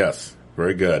 Yes.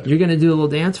 Very good. You're going to do a little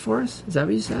dance for us? Is that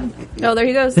what you said? Oh, there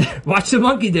he goes. Watch the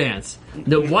monkey dance.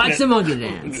 Watch the monkey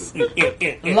dance.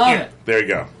 Love it. There you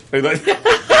go.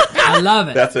 I love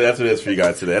it. That's what it is for you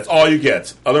guys today. That's all you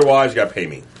get. Otherwise, you got to pay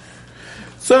me.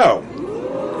 So,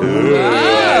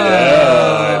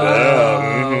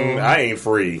 I ain't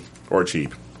free or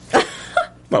cheap.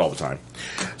 Not all the time.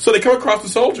 So they come across the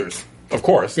soldiers, of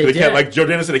course. They can't, did. like Joe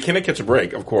Dennis said, they cannot catch a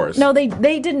break, of course. No, they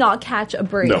did not catch a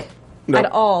break No. at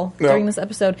all No. during this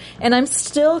episode, and I'm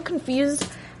still confused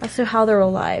as to how they're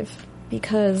alive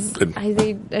because I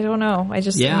don't know. It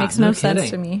makes no sense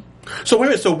to me. So wait a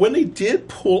minute. So when they did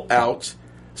pull out,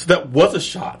 so that was a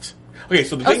shot. Okay,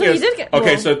 so the thing so you is, did get-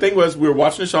 okay, well- so the thing was, we were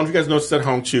watching the show. I don't know if you guys noticed at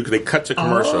home too, because they cut to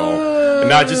commercial, and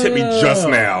now it just hit me just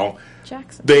now.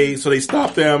 Jackson. They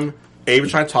stopped them. Abe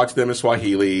was trying to talk to them in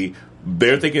Swahili.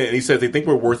 They're thinking, and he says they think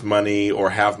we're worth money or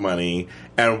have money.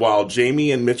 And while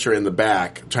Jamie and Mitch are in the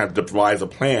back trying to devise a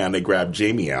plan, they grab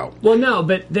Jamie out. Well, no,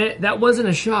 but that wasn't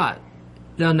a shot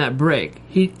on that break.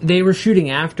 They were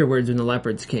shooting afterwards when the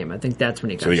leopards came. I think that's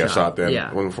when he got shot. So he got shot then?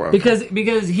 Yeah. When before- Because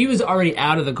he was already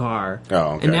out of the car. Oh,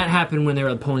 okay. And that happened when they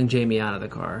were pulling Jamie out of the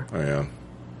car. Oh yeah,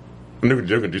 I knew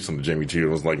they were going to do something to Jamie too. It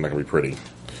was like not going to be pretty.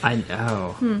 I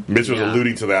know. Mitch was Yeah.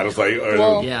 alluding to that. It was like,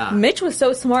 Well, Yeah. Mitch was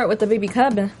so smart with the baby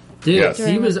cub. Dude, Yes.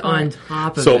 he was on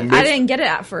top of So it. Mitch- I didn't get it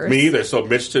at first. me either. So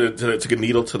Mitch took a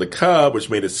needle to the cub,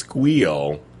 which made it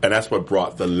squeal, and that's what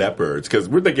brought the leopards. Because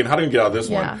we're thinking, how do we get out of this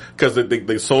Yeah. one? Because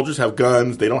the soldiers have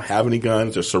guns. They don't have any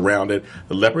guns. They're surrounded.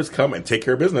 The leopards come and take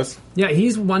care of business. Yeah,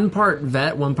 he's one part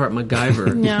vet, one part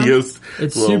MacGyver. Yeah. He is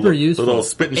It's little- super useful. A little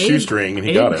spit and Abe- shoestring, and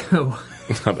he got it. Abe-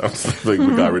 That's like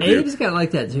MacGyver did. Abe's got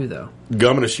like that too, though.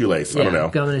 Gum and a shoelace. I don't Yeah, know.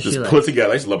 gum and a Just shoelace. put it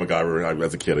together. I used to love MacGyver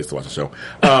as a kid. I used to watch the show.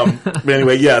 But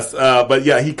anyway, yes. But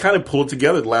yeah, he kind of pulled it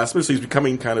together at the last minute, so he's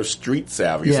becoming kind of street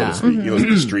savvy, so Yeah. to speak. You know,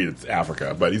 the street it's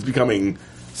Africa, but he's becoming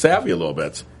savvy a little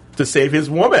bit to save his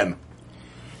woman.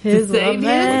 His Save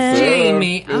woman. his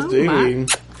Jamie. His Oh, Jamie.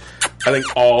 I think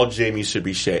all Jamies should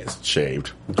be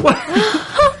shaved.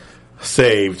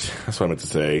 Saved. That's what I meant to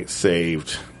say.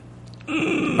 Saved.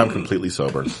 I'm completely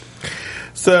sober.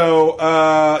 So,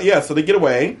 so they get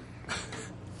away.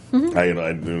 I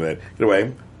knew that. Get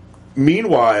away.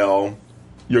 Meanwhile,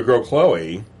 your girl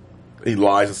Chloe, he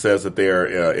lies and says that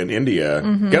they're in India.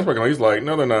 Guess what? He's like,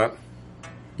 no, they're not.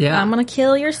 Yeah. I'm gonna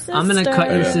kill your sister. I'm gonna cut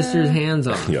your sister's hands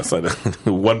off. Yes, I know.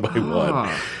 One by one.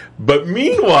 Ah. But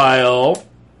meanwhile,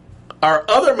 our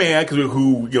other man,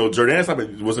 who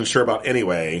Jordan wasn't sure about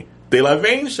anyway, De La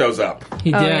Vein shows up,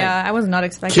 He Oh did. yeah, I was not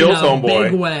expecting. kills In a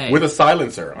homeboy big way. with a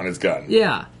silencer on his gun.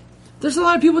 Yeah. There's a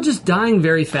lot of people just dying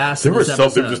very fast There in was this there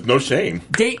episode. was just no shame.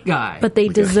 Date guy. But they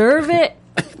deserve it.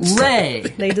 Ray.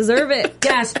 They deserve it.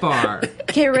 Gaspar.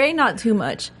 Okay, Ray, not too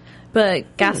much,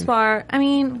 but Gaspar. I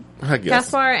mean, I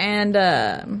guess. Gaspar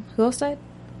and who else died?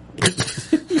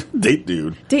 Date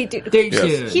dude. Date dude. Date Yes.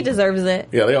 dude. He deserves it.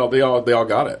 Yeah, they all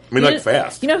got it. I mean, You like know-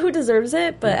 fast. You know who deserves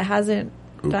it but hasn't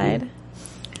Who? died?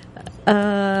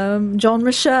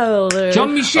 Jean-Michel.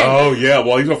 Jean-Michel. Oh yeah,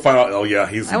 well he's gonna find out. Oh yeah,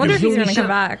 I wonder if he's going to Jean-Michel. come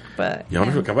back, but Yeah, I wonder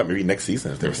if he'll come back maybe next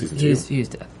season if there was season 2. He's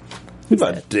dead. He's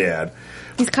not dead.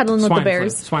 he's cuddling with the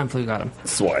bears. Swine flu got him.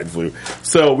 Swine flu.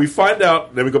 So we find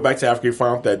out. Then we go back to Africa. We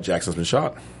find out that Jackson's been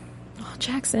shot. Oh,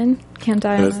 Jackson can't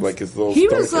die And on it's us. like his little. He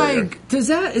stomach was area. like, is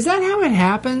that how it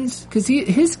happens? Because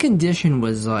his condition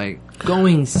was like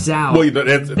going south. Well, that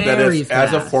is,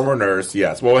 as a fast. former nurse,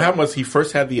 yes. Well, what happened was he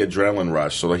first had the adrenaline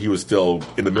rush, so he was still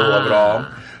in the middle of it all.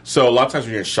 So a lot of times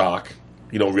when you're in shock,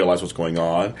 you don't realize what's going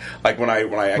on. Like when I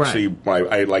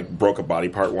like broke a body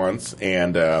part once,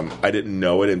 and I didn't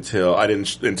know it until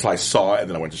I saw it, and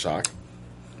then I went to shock.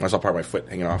 When I saw part of my foot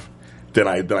hanging off, then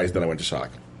I went to shock.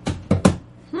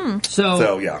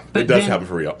 So yeah, but it does then- happen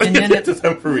for real. and then it does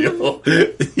happen for real.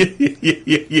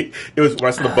 It was when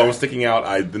I saw the bone sticking out.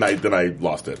 Then I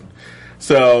lost it.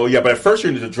 So yeah, but at first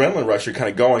you're in this adrenaline rush. You're kind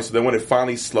of going. So then when it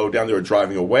finally slowed down, they were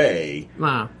driving away.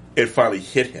 Wow. It finally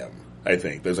hit him. I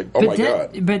think there's like, oh my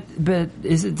god. But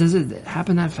does it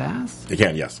happen that fast? It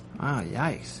can, yes, Wow,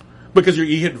 yikes. because you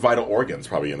hit vital organs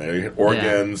probably in there. You hit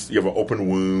organs. You have an open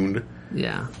wound.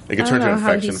 Yeah. It can I turn don't to know how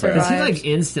he infection Because fast. he survived. like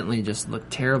instantly just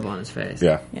looked terrible on his face.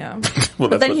 Yeah. Yeah. Well,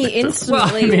 But that's then what he they do. instantly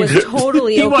Well, I mean, was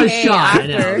totally he okay was shot. I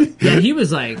after. know. Yeah, he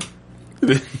was like,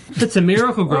 put some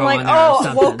Miracle Grow I'm like, on there or oh,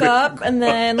 something. woke up, and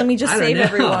then let me just I don't save know.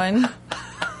 everyone.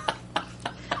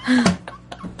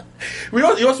 We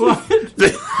also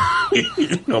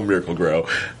no Miracle Grow.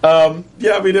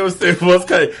 Yeah, I mean it was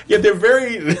kind of they're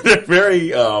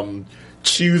very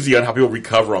choosy on how people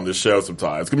recover on this show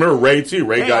sometimes. Remember Ray too.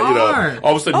 Ray They got are.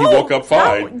 all of a sudden he woke up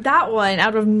fine. That one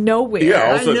out of nowhere. Yeah,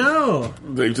 all of a I sudden, know.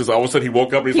 They just all of a sudden he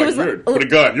woke up and he's He like, was "You're like, with a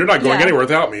gun. You're not going yeah. anywhere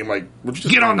without me." I'm like, "Would you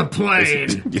just Get on the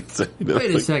plane. Yes,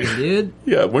 Wait a second, dude.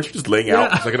 Yeah, weren't you just laying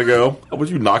out a second ago?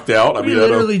 Was you knocked out? I We mean, I don't-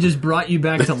 literally just brought you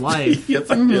back to life. Yes,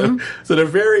 I did. So they're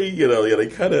very, they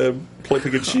kind of pick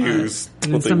and choose. And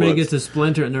then what they somebody want. gets a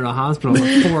splinter and they're in a hospital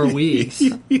for 4 weeks.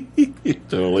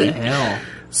 Totally. The hell?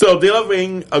 So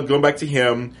Delaving, going back to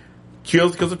him,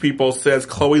 kills because of people, says,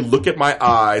 Chloe, look at my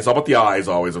eyes. All about the eyes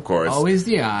always, of course. Always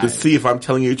the To eyes. see if I'm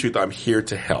telling you the truth, I'm here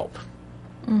to help.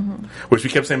 Which we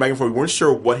kept saying back and forth. We weren't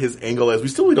sure what his angle is. We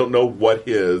still really don't know what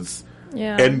his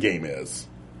Yeah. end game is.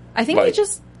 I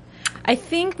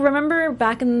think remember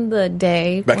back in the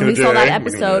day Back when in we the saw day, that back in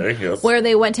the episode day, yes. where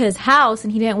they went to his house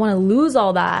and he didn't want to lose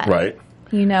all that. Right.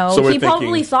 You know, So we're he probably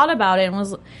thinking- thought about it and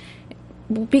was.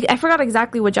 I forgot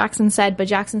exactly what Jackson said, but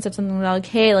Jackson said something like,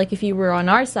 "Hey, like if you were on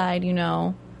our side, you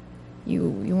know, you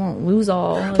won't lose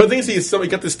all." But the thing is, he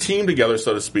got this team together,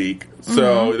 so to speak.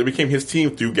 So it became his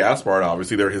team through Gaspard,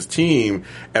 obviously. They're his team.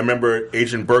 And remember,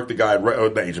 Agent Burke, the guy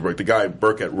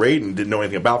Burke at Raiden didn't know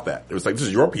anything about that. It was like, this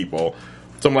is your people.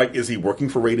 So I'm like, is he working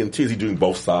for Raiden too? Is he doing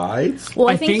both sides? Well,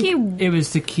 I I think he it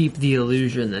was to keep the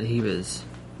illusion that he was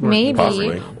working. maybe,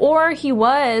 Possibly. or he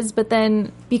was, but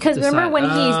then because remember when he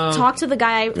talked to the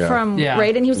guy from Yeah.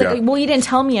 Raiden, he was like, Yeah. "Well, you didn't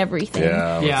tell me everything."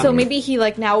 Yeah. So maybe he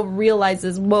like now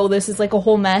realizes, whoa, this is like a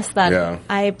whole mess that Yeah.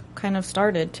 I kind of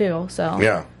started too. So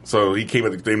Yeah. So he came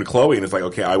with the name to Chloe and it's like,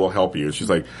 okay, I will help you. And she's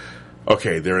like,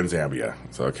 okay, they're in Zambia.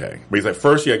 So, okay. But he's like,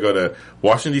 first you gotta go to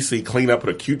Washington, D.C., clean up, put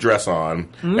a cute dress on,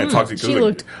 and talk to you. She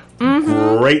looked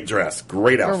great dress,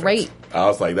 great outfit. Great. I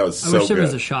was like, that was I so wish there good.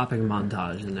 was a shopping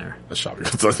montage in there. A shopping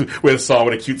with a song,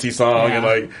 with a cutesy song, Yeah. and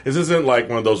like, this isn't like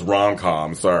one of those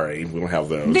rom-coms. Sorry, we don't have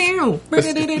those.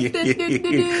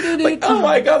 Like, oh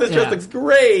my god, this dress Yeah. looks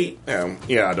great.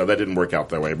 Yeah, no, that didn't work out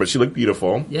that way. But she looked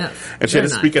beautiful. Yes, and she had to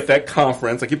very speak nice. at that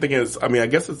conference. I keep thinking, I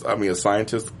guess it's a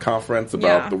scientist conference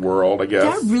about Yeah. the world. I guess.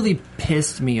 That really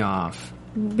pissed me off.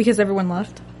 because everyone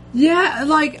left. Yeah,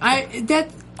 like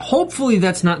hopefully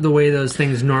that's not the way those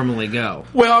things normally go.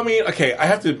 Well, I mean, okay, I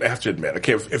have to admit,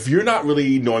 okay, if you're not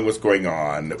really knowing what's going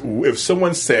on, if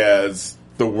someone says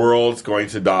the world's going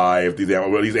to die, if these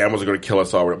animals are going to kill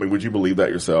us all, I mean, would you believe that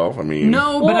yourself? I mean,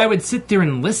 No, but Well- I would sit there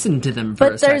and listen to them for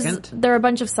But a second. there are a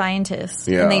bunch of scientists,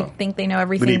 Yeah. and they think they know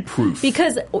everything. They need proof.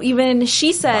 Because even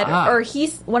she said, Ah. or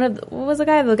he's what was the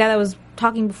guy that was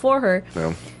talking before her,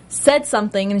 No. said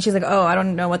something, and she's like, "Oh, I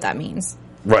don't know what that means."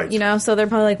 Right. You know, so they're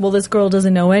probably like, "Well, this girl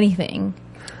doesn't know anything."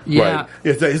 Yeah.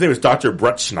 Right. His name was Dr.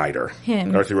 Brett Schneider.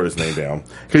 Him. I actually wrote his name down.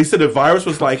 Because he said the virus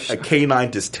was like a canine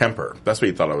distemper. That's what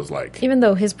he thought it was like. Even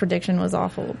though his prediction was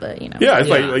awful, but you know, Yeah, it's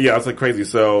Yeah. it's like crazy.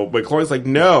 So, but Chloe's like,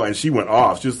 no, and she went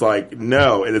off. She was like,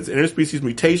 no, it is an interspecies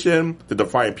mutation, the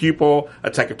defiant pupil,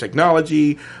 attack of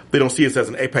technology. They don't see us as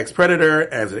an apex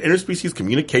predator, as an interspecies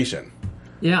communication.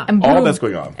 Yeah. And All boom, that's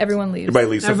going on. everyone leaves. Everybody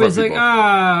leaves except for Everybody's like, people.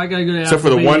 I gotta go to Except for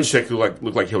the one Applebee's. chick who looked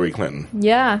like Hillary Clinton.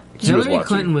 Yeah. She was Hillary watching.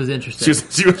 Clinton was interesting.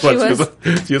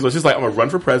 She's like, I'm gonna run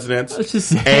for president, Let's just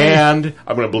say. and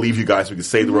I'm gonna believe you guys so we can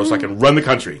save the world so I can run the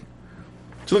country.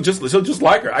 She'll just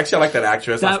like her. Actually, I like that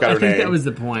actress. I forgot her think name. that was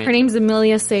the point. Her name's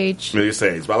Amelia Sage. Amelia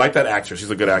Sage. But I like that actress. She's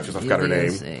a good actress. I forgot her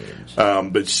Amelia name.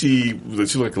 Sage. But she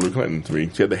looked like Hillary Clinton to me.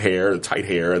 She had the hair, the tight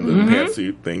hair, and the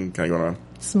pantsuit thing kind of going on.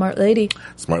 Smart lady.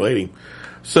 Smart lady.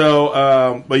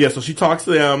 So, but yeah, so she talks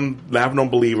to them. Lav don't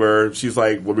believe her. She's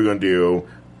like, "What are we going to do?"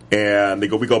 And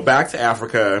we go back to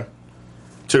Africa,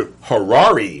 to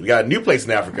Harare. We got a new place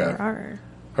in Africa. Arr.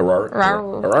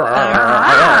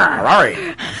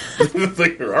 Harare. It's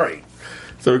like Harare.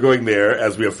 So we're going there,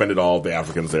 as we offended all the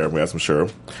Africans there. Yes, I'm sure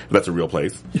that's a real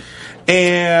place.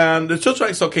 And the still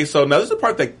trying. Okay, so now this is the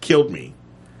part that killed me,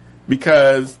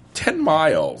 because 10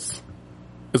 miles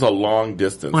is a long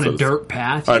distance On a dirt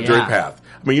path? On a dirt Yeah. path.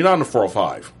 I mean, you're not on the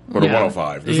 405 or the Yeah.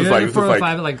 105. This You're is on like the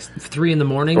 405 at like 3 in the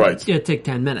morning. Right. It's gonna take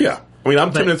 10 minutes. yeah. I mean, I'm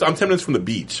 10 But- minutes. I'm 10 minutes from the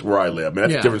beach where I live. I mean,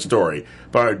 that's Yeah. a different story.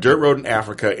 But on a dirt road in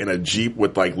Africa in a Jeep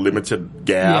with like limited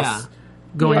gas. Yeah.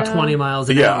 Going Yeah. 20 miles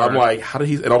an Yeah, hour. I'm like, how did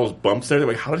he? And all those bumps there.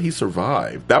 Like, how did he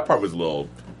survive? That part was a little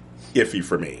iffy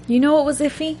for me. You know what was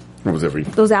iffy? What was iffy?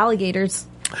 Those alligators.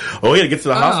 Oh yeah, to get to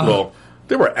the hospital.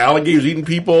 There were alligators eating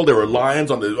people. There were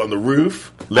lions on the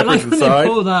roof. I like Leopards when they inside.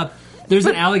 pulled up. There's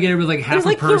an alligator with like half There's a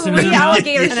like person in 3 his mouth.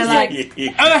 alligators And just they're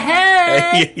like, oh,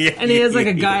 hey! And he has like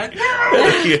a guy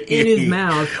in his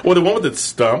mouth. Well, the one with the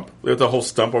stump, there's a whole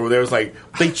stump over there. It's like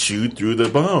they chewed through the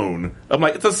bone. I'm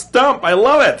like, it's a stump. I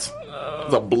love it.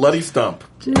 It's a bloody stump.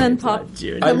 and then top.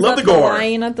 I love the the gore.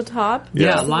 lion at the top. Yeah,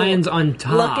 Yeah. lions on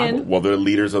top. Looking. Well, they're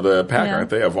leaders of the pack, Yeah. aren't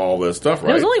they? Of all this stuff, right?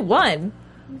 There was only one.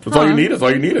 That's all you need. That's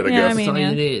all you needed, I Yeah, guess. I mean- That's all Yeah.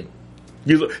 you need.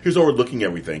 Here's overlooking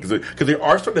everything because they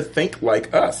are starting to think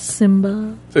like us.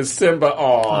 Simba. Says Simba,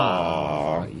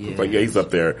 aww. yeah. It's like, yeah, he's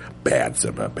up there. Bad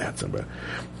Simba.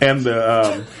 And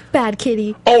the Bad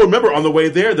kitty. oh, remember on the way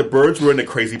there, the birds were in a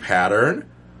crazy pattern.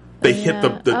 They hit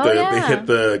Yeah. the Oh, they yeah. hit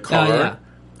the car yeah.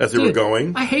 as they were Dude,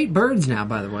 going. I hate birds now,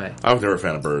 by the way. I was never a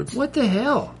fan of birds. What the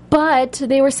hell? But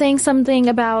they were saying something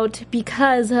about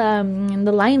because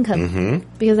the lion cub.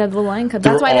 Because of the lion cub.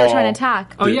 That's were why they were trying all- to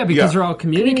attack. Oh, yeah, because Yeah. they're all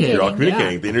communicating. They're all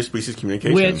communicating. Yeah. The interspecies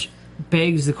communication. Which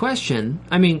begs the question.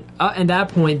 I mean, at that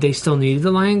point, they still needed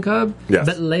the lion cub. Yes.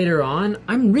 But later on,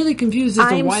 I'm really confused as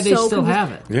to I'm why they so still confused.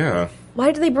 have it. yeah.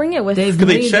 Why do they bring it with? They've Because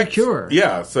they made the checked. cure.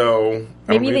 Yeah, so. I don't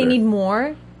Maybe they either. need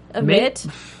more of May- it.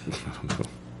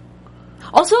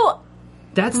 Also,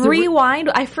 That's the rewind.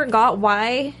 I forgot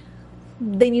why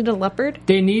they need a leopard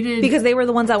they needed because they were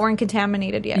the ones that weren't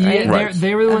contaminated yet, right? Yeah, Right.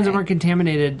 they were the ones that Okay. weren't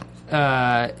contaminated.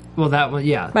 Well, that one,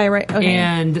 yeah. Right, okay.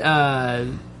 And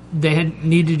they had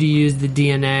needed to use the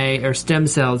DNA or stem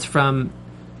cells from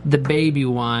the baby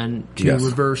one to Yes.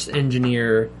 reverse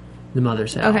engineer the mother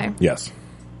cell. Okay. Yes.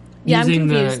 Yeah, Using I'm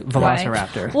the confused. why.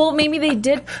 Velociraptor. Well, maybe they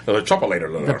did. The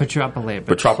Tropolator. The Petropolator.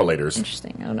 Petropolators.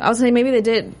 Interesting. I don't know. I was saying maybe they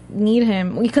did need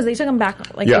him because they took him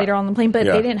back like Yeah. later on the plane, but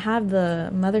Yeah. they didn't have the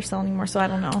mother cell anymore. So I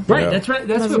don't know. Right, Yeah. that's right.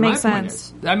 That's Doesn't what my make point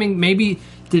sense. is. I mean, maybe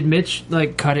did Mitch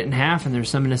like cut it in half and there's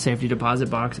some in a safety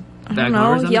deposit box I back don't home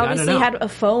or know. something? He I don't obviously know. had a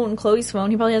phone, Chloe's phone.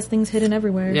 He probably has things hidden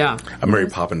everywhere. Yeah. A Mary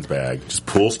Poppins bag. Just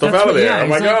pull stuff That's out of what- there. yeah, Oh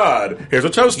my it's like, god. Here's a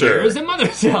toaster. Here's the mother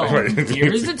cell. Right.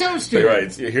 Here's the toaster.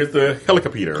 Right. Here's the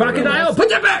helicopter. Crocodile, put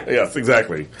that back. Yes,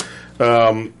 exactly.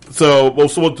 So we'll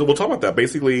talk about that.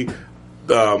 Basically,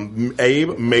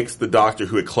 Abe makes the doctor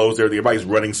who had closed everything. Everybody's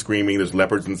running, screaming. There's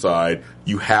leopards inside.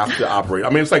 You have to operate. I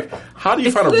mean, it's like, how do you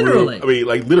It's find a room? literally. I mean,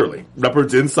 like literally,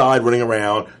 leopards inside running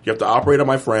around. You have to operate on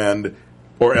my friend,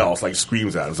 or else like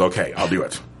screams at him. It's okay. I'll do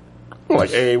it. I'm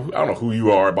like, Abe, I don't know who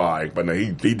you are by, but no,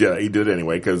 he did it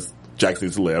anyway because Jackson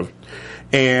needs to live.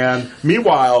 And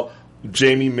meanwhile,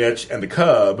 Jamie, Mitch, and the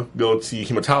cub go to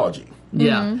hematology.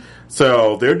 Yeah.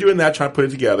 So they're doing that, trying to put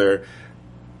it together.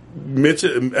 Mitch,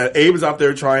 Abe is out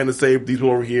there trying to save these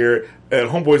people over here, and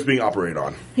Homeboy's being operated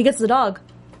on. He gets the dog.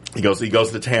 He goes to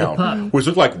The town, pup. which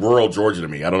looked like rural Georgia to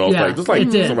me. I don't know, Yeah, it's like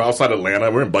it did. somewhere outside Atlanta.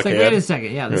 We're in It's like, Buckhead. wait a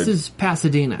second. Yeah, this is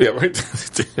Pasadena. Yeah, right.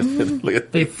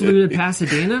 They flew to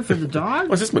Pasadena for the dog?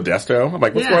 What's this, Modesto? I'm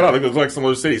like, what's Yeah. going on? It looks like some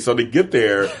other city. So they get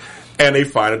there, and they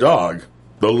find a dog.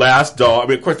 The last dog. I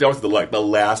mean, of course, they always the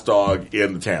last dog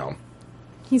in the town.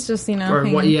 He's just, Or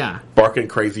hanging. what? Yeah. Barking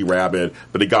crazy rabbit.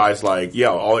 But the guy's like, yeah,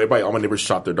 all my neighbors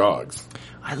shot their dogs.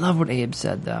 I love what Abe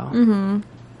said, though. Mm-hmm.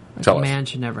 Like, Tell a us. man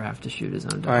should never have to shoot his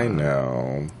own dog. I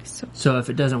know. So if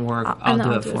it doesn't work, I'll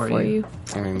do it for you.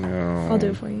 I know. I'll do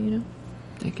it for you,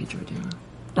 Thank you, Georgina.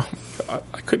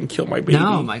 I couldn't kill my baby.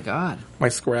 No, my God. My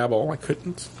Scrabble. I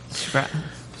couldn't. Scrabble.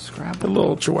 The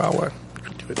little chihuahua. I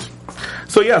couldn't do it.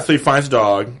 So he finds a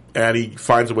dog, and he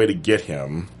finds a way to get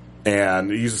him,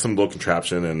 and he uses some little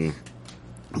contraption and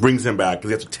brings him back because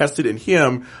they have to test it in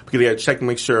him because they have to check and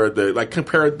make sure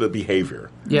compare the behavior.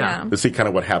 Yeah. To see kind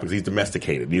of what happens. He's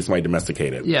domesticated. He needs somebody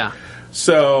domesticated. Yeah.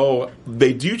 So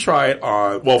they do try it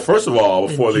on. Well, first of all,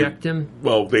 before Inject him?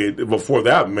 before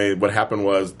that, what happened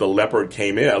was the leopard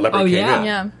came in. A leopard came in.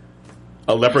 Yeah.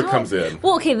 A leopard comes in.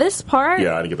 Well, okay, this part.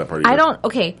 Yeah, I didn't get that part either.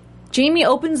 Okay, Jamie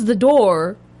opens the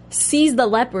door, sees the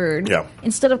leopard. Yeah.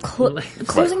 Instead of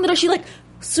closing the door, she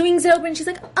swings it open. She's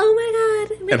like, "Oh my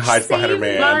god!" And hides behind her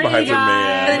man. My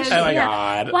God. Oh my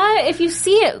god. Why? If you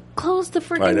see it, close the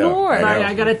freaking door. Sorry,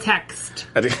 I got a text.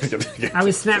 I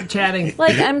was Snapchatting.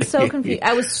 I'm so confused.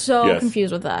 I was so Yes.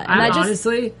 confused with that. And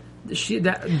Honestly,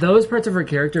 those parts of her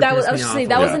character that was. pissed I was me just off. saying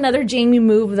that was Yeah. another Jamie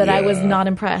move that I was Yeah. not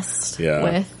impressed Yeah.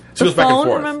 with. She The goes back and phone,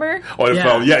 forth. remember? Oh, the Yeah.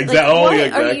 phone. Yeah, exactly. Like, Oh, what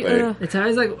yeah, are you- exactly. It's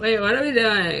always like, wait, what are we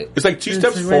doing? It's like 2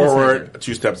 steps It's like, wait a forward,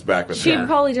 2 steps back with She that.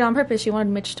 probably did on purpose. She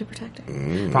wanted Mitch to protect her.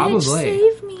 Mitch, Probably.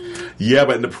 save me. Yeah,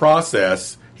 but in the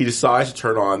process, he decides to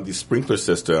turn on the sprinkler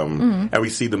system, and we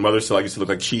see the mother cell used to look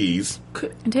like cheese.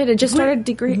 It did. It just started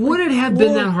degrading. Would it have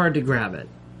been that hard to grab it?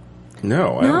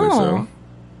 No, I don't think so. No.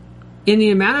 In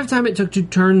the amount of time it took to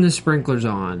turn the sprinklers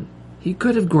on, he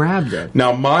could have grabbed it.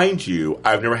 Now, mind you,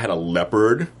 I've never had a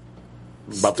leopard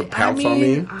about to pounce on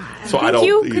me, so I don't.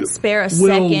 You could spare a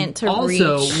second to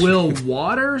also, reach. will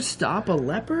water stop a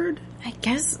leopard? I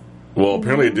guess. Well,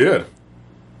 apparently it did.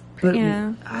 But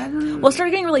Yeah. I don't know. Well, it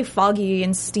started getting really foggy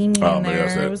and steamy Oh, in maybe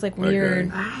that's there. it. It was like Okay.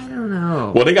 weird. I don't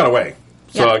know. Well, they got away.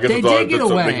 So Yeah. I guess They did get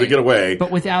away. They get away.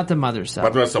 But without the mother cell.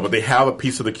 But they have a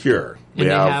piece of the cure. And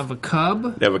they have a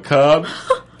cub. They have a cub,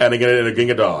 and they're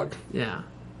getting a dog. Yeah.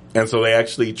 And so they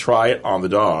actually try it on the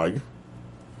dog,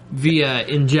 Via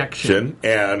injection.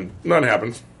 and nothing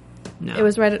happens. No. It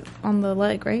was right on the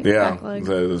leg, right? Yeah, Back leg.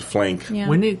 the flank. Yeah.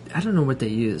 I don't know what they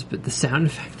use, but the sound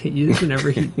effect they use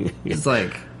whenever it's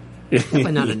like,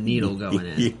 definitely not a needle going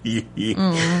in.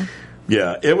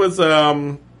 Yeah, it was.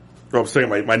 I'm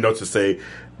saying my notes to say,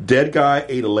 dead guy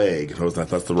ate a leg.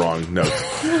 That's the wrong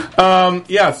note.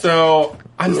 Yeah, so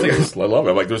I love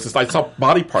it. Like there was this, I saw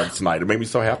body parts tonight. It made me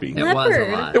so happy. It was a Leopard.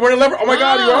 lot. They were a leopard. Oh my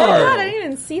god, you Oh my god, I are. didn't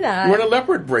even see that. You were in a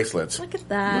leopard bracelet. Look at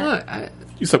that. Look,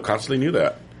 You subconsciously knew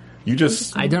that. You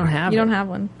just I don't have You it. don't have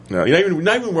one. no. You're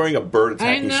not even wearing a bird I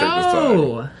attacking shirt this time.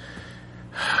 know.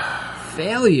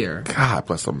 Failure. God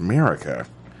bless America.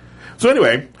 So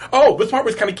anyway, this part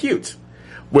was kind of cute.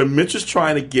 When Mitch was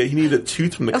trying to he needed a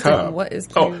tooth from the was cub. like, what is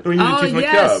Oh, cute? he needed a Oh tooth from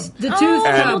yes, the the cub. tooth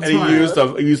And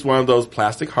part. he used one of those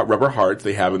plastic rubber hearts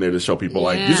they have in there to show people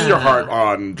like this is your Yeah. heart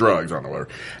on drugs, I don't know whatever.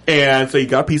 And so he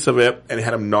got a piece of it and he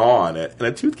had him gnaw on it, and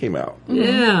a tooth came out.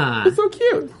 Yeah. It's so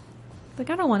cute. Like,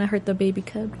 I don't want to hurt the baby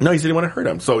cub. No, he said he didn't want to hurt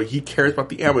him, so he cares about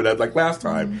the animal. Like last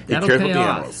time, he That'll cares pay about the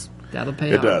off. animals. That'll pay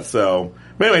It off. does. So,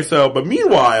 but anyway, but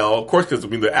meanwhile, of course, because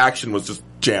the action was just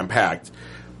jam packed.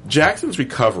 Jackson's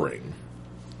recovering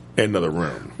in another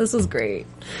room. This was great.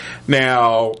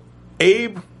 Now,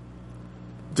 Abe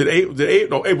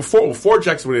before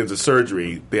Jackson went into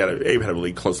surgery, Abe had a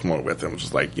really close moment with him, which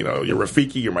was like, you're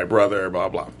Rafiki, you're my brother, blah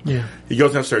blah. Yeah. He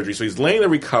goes to have surgery, so he's laying there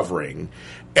recovering,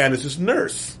 and it's this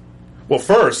nurse. Well,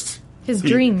 first His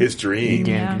dream. His dream.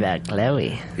 Yeah. About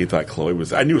Chloe. He thought Chloe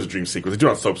was. I knew it was a dream sequence. They do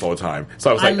it on soaps all the time, so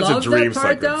I was I like, "It's love a dream that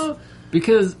part sequence." though,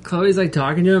 because Chloe's like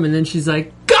talking to him, and then she's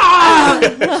like, "God!"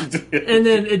 and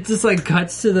then it just like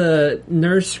cuts to the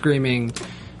nurse screaming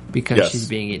because Yes. she's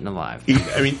being eaten alive.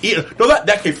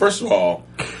 That case. First of all,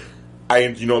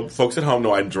 folks at home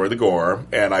know I enjoy the gore,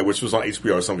 and I wish it was on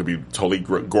HBO or something could be totally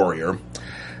gorier.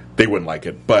 They wouldn't like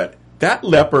it, but that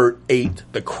leopard ate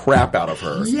the crap out of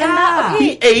her. Yeah,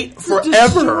 He ate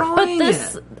forever, But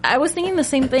this, I was thinking the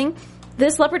same thing.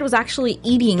 This leopard was actually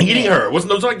eating her. It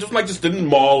wasn't like just didn't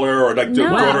maul her or like No.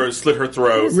 brought her, slit her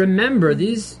throat. Remember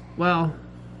these? Well,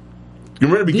 You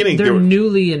remember the beginning? they're they were,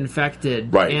 newly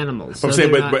infected right. animals. I'm so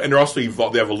saying, they're but not- and they're also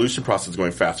the evolution process is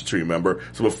going faster too. Remember,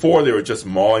 so before they were just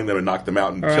mauling them and knock them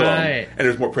out and kill them, Right. and it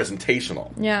was more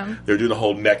presentational. Yeah. They were doing the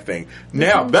whole neck thing.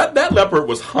 Now that leopard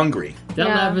was hungry, that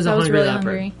yeah, lab is a that was hungry really leopard.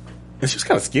 hungry. and she was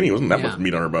kind of skinny. It wasn't that Yeah. much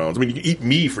meat on her bones. I mean, you could eat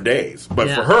me for days, but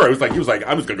Yeah. for her, he was like,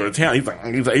 I'm just gonna go to town. He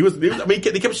was. I mean,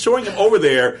 they kept showing him over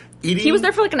there eating. He was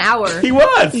there for like an hour. He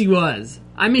was. He was.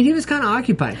 I mean, he was kind of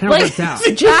occupied. Kind of Like, worked out.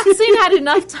 Jackson had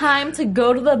enough time to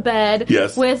go to the bed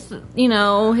Yes. with,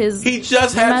 his... He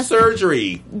just had mess-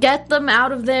 surgery. Get them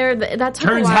out of there. That took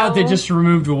Turns a while. out they just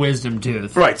removed a wisdom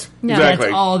tooth. Right. Yeah. Exactly.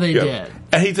 That's all they did.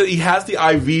 And he has the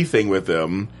IV thing with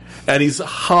him, and he's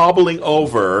hobbling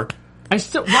over. Why did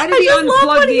he just love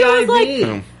unplug when the he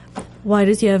was IV? why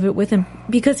does he have it with him?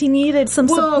 Because he needed some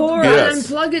support. Yes.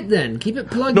 Unplug it then. Keep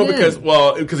it plugged No, in.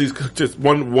 because he's just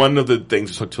one of the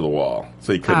things took to the wall,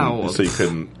 so he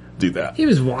couldn't do that. he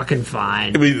was walking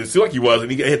fine. I mean, it seemed like he was,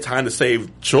 and he had time to save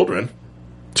children.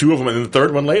 2 of them, and then the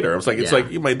third one later. I was like, it's Yeah.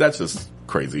 like, you might, that's just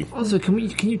crazy. Also, can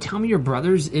you tell me your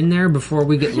brother's in there before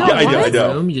we get Yeah, locked I in know, the I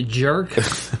know. room? You jerk.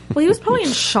 Well, he was probably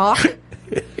in shock.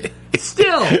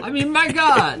 Still, I mean, my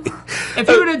God, if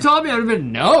you would have told me, I would have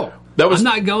been no. I'm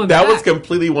not going. That back. was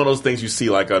completely one of those things you see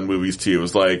like on movies too. It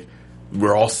was like,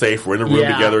 we're all safe. We're in the room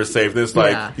Yeah. together. It's safe. And it's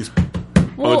like, Yeah. he's on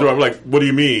the door. I'm like, what do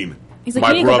you mean? He's like, My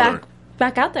you need to brother. go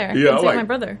back out there Yeah, and save like- my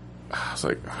brother. I was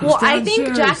like, Well, I dead think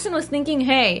serious. Jackson was thinking,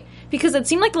 hey, because it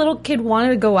seemed like the little kid wanted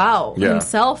to go out Yeah.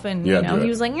 himself, and Yeah, you know, do it. he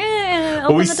was like, open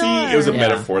but we the see door. it was a Yeah.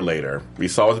 metaphor later. We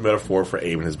saw it was a metaphor for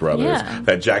Abe and his brothers Yeah.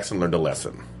 that Jackson learned a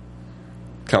lesson.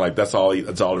 Kind of like that's all.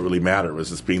 That's all that really mattered was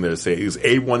just being there to save. Because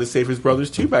Abe wanted to save his brothers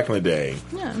too back in the day.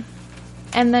 Yeah.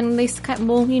 And then they,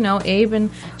 well, you know, Abe and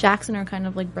Jackson are kind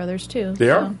of like brothers too. They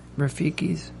are.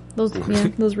 Rafikis. Those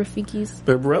Rafikis.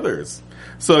 They're brothers.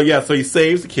 So yeah, so he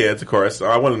saves the kids. Of course,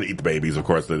 I wanted to eat the babies. Of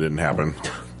course, that didn't happen.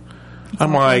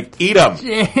 I'm like, eat them,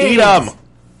 Jeez. eat them.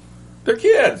 They're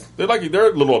kids. They're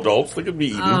little adults. They could be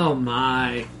eaten. Oh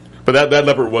my! But that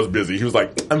leopard was busy. He was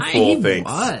like, I'm full, he thanks.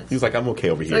 was. He was like, I'm okay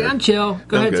over here. Like, I'm chill.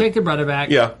 Go I'm ahead, good. take the brother back.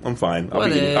 Yeah, I'm fine.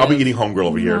 I'll be eating homegirl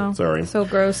over here. No. Sorry. So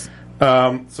gross.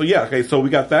 So yeah, okay. So we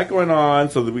got that going on.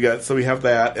 So we have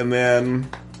that, and then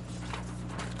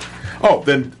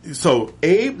so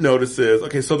Abe notices.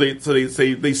 Okay, so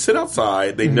they sit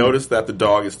outside. They notice that the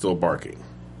dog is still barking,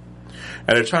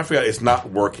 and they're trying to figure out it's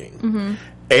not working.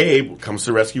 Abe comes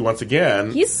to rescue once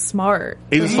again. He's smart.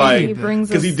 He's He like, brings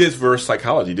because he us- did reverse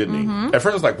psychology, didn't he? At first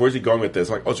I was like, where's he going with this?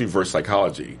 I'm like, oh, it's reverse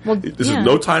psychology. Well, This yeah. is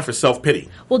no time for self-pity.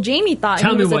 Well, Jamie thought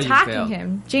Tell he me was why you attacking failed.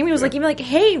 him. Jamie was like, even like,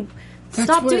 hey,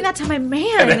 stop what- doing that to my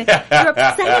man. You're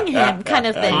upsetting him, kind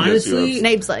of thing. Honestly, Yes, And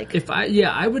Abe's like,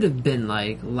 I would have been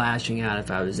like lashing out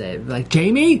if I was Abe. Like,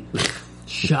 Jamie,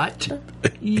 shut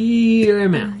your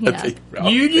mouth. yeah.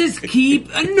 You just keep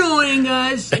annoying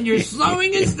us, and you're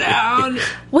slowing us down.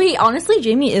 Wait, honestly,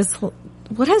 Jamie is.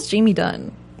 What has Jamie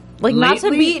done? Like,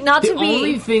 Lately, not the to be.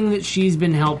 only thing that she's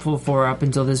been helpful for up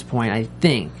until this point, I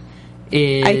think,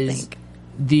 is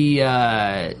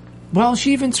the. Well,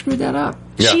 she even screwed that up.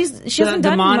 Yeah. She hasn't the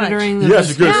done monitoring. much. The Yeah,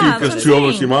 she's good. Yeah, that's what Because I'm two of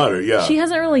them saying. she monitored. Yeah. She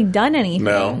hasn't really done anything.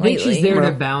 No. I think she's lately. there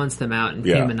to balance them out and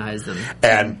Yeah. humanize them.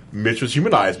 And Mitch was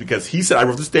humanized because he said, I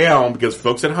wrote this down because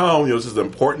folks at home, this is an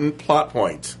important plot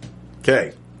point.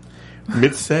 Okay.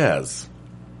 Mitch says,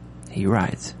 He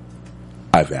writes.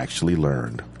 I've actually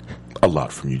learned a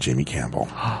lot from you, Jamie Campbell.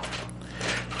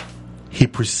 He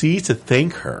proceeds to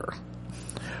thank her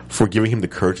for giving him the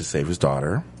courage to save his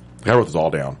daughter. I wrote this all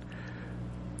down.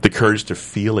 The courage to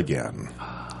feel again.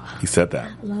 He said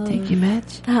that. Thank you,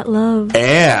 Mitch. That love.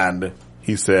 And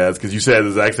he says, because you said at the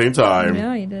exact same time,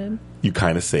 Yeah, he did. you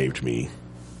kind of saved me.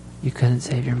 You couldn't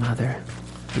save your mother.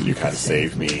 You kind of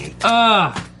saved me.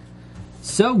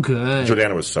 So good.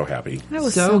 Jordana was so happy. That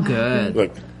was So happy. good.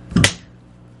 Look.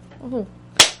 Oh.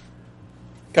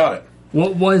 Got it.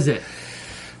 What was it?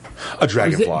 A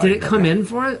dragonfly. Did it come in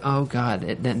for it? Oh God,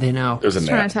 they know. It was a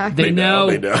Trying net. to attack They know.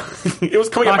 They know. It was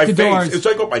coming Lock out my the face. doors. It was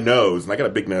trying to go up my nose, and I got a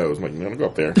big nose. I'm like, no, don't go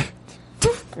up there.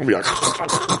 I'm gonna be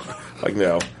like,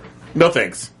 no. No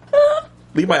thanks.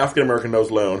 Leave my African American nose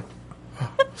alone.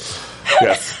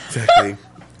 Yes, exactly.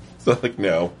 So, like,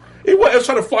 no. It was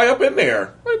trying to fly up in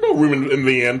there. There's no room in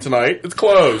the inn tonight. It's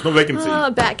closed. No vacancy.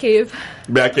 Batcave.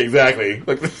 Back, exactly.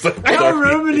 Like, No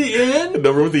room in the inn.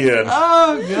 No room at the inn.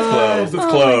 Oh God.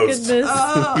 Closed. It's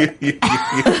Oh my closed.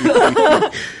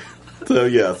 goodness. So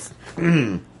yes.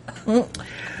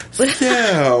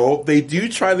 So they do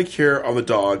try the cure on the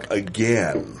dog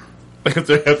again.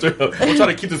 After, we'll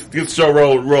try to keep this show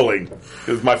rolling.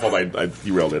 It was my fault. I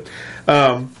derailed it.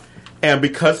 And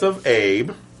because of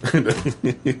Abe, like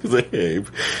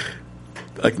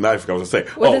now I forgot what I was going to say.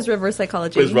 What is reverse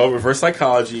psychology? His reverse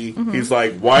psychology. He's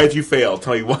like, why did you fail?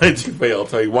 Tell me, why did you fail?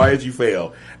 Tell me, why did you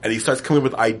fail? And he starts coming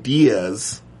up with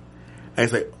ideas. And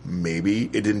he's like, maybe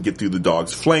it didn't get through the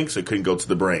dog's flank, so it couldn't go to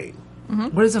the brain.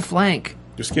 What is a flank?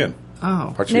 Your skin.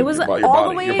 Oh, Parts And it of was your all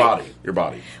the body. way- Your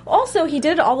body. Also, he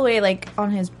did it all the way like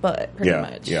on his butt, pretty Yeah,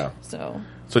 much. yeah. So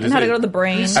So and how to go to the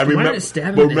brain. I remember, Why did it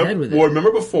stab him in the head with it? Well,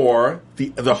 remember before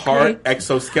the hard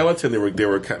exoskeleton they were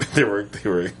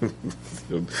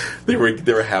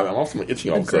having. I'm also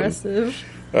itching all of a sudden.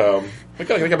 Aggressive. I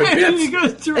got my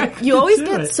bits. You always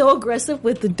get so aggressive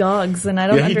with the dogs, and I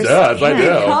don't Yeah, he understand. does. I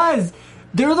know. Because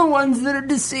they're the ones that are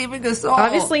deceiving us all.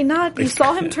 Obviously not. You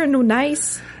saw him turn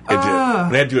nice. It did.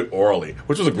 And they had to do it orally,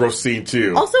 which was a gross scene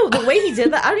too. Also, the way he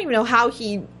did that, I don't even know how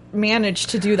he manage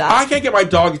to do I that. can't get my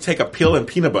dog to take a pill and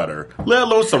peanut butter, let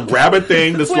alone some rabbit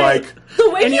thing that's like. The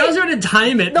way And he, you also had to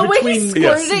time it the way he between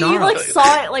squirted it, you snarls. like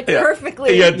saw it like Yeah.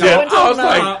 perfectly. Yeah, No did. one I told was him.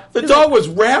 like, the dog was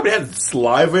rabid, it had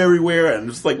saliva everywhere, and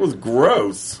just like it was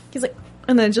gross. He's like,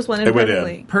 and then it just went in It went in.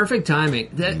 perfectly. Perfect timing.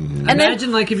 That, then-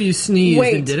 imagine like if you sneezed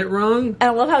Wait. and did it wrong. And I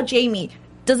love how Jamie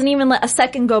doesn't even let a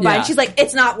second go by, Yeah. and she's like,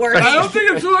 "It's not working. I don't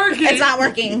think it's working. It's not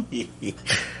working."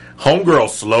 Homegirl,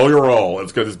 slow your roll.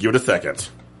 It's good. Just give it a second.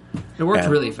 It worked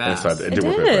And- really fast. and It did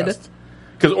work really did. fast.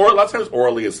 Because a lot of times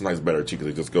orally is sometimes better too,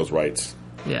 because it just goes right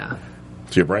Yeah.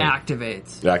 to your brain.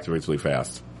 Activates. It activates really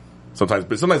fast. Sometimes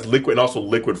liquid, and also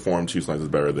liquid form too. Sometimes is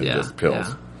better than Yeah, just pills.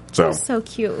 yeah. So So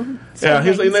cute. So yeah,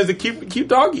 he's nice. a cute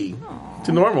doggy.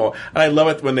 To normal, and I love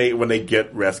it when they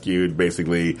get rescued.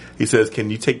 Basically, he says, "Can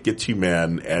you get 2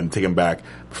 men and take him back?"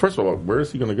 First of all, where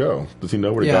is he going to go? Does he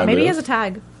know where the Yeah. guy Maybe he lives? has a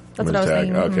tag. That's Has what I a was tag,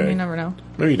 thinking. okay. You never know.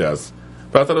 Maybe he does,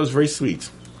 but I thought it was very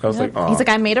sweet. I was like, "Oh." He's like,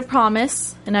 I made a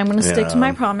promise, and I'm going to stick to Yeah.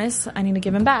 my promise. I need to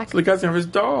give him back. The guy's gonna have his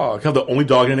dog. Have the only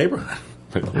dog in the neighborhood.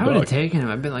 I would have taken him.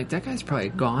 I've been like, that guy's probably a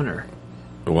goner.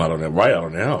 Well, I don't know. Right? I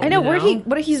don't know. I know You where know? he.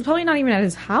 What he's probably not even at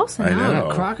his house. I Now. know.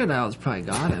 The crocodile's probably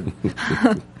got him.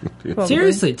 Probably.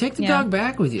 Seriously, take the Yeah. dog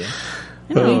back with you.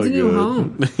 Oh, Needs a new good.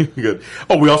 home. Good.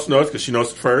 Oh, we also noticed because she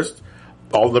noticed first.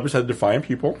 All the leopards had defiant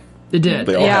people. It did.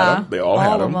 They all Yeah. had them. They all had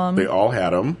All of them. them. They all had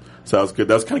them. So that was good.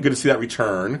 That was kind of good to see that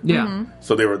return. Yeah. Mm-hmm.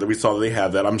 So we saw that they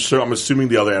had that. I'm assuming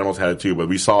the other animals had it too, but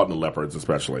we saw it in the leopards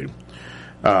especially.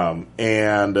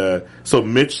 So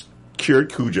Mitch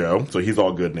cured Cujo, so he's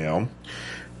all good now.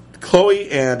 Chloe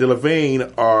and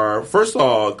Delavaine are, first of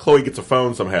all, Chloe gets a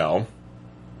phone somehow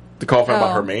to call find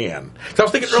about Oh. her man. So I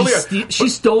was thinking earlier. She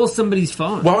stole somebody's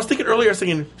phone. Well, I was thinking earlier, I was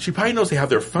thinking, she probably knows they have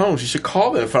their phone. She should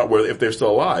call them and find out if they're still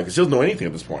alive, because she doesn't know anything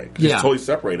at this point. She's Yeah. totally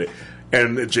separated.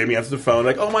 And Jamie answers the phone,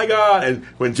 like, oh my God. And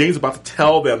when Jane's about to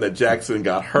tell them that Jackson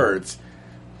got hurt,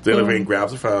 Delavaine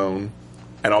grabs the phone,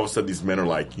 and all of a sudden these men are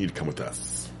like, you need to come with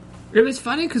us. It was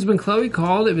funny because when Chloe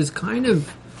called, it was kind of.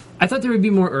 I thought there would be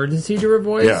more urgency to her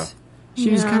voice. Yeah. She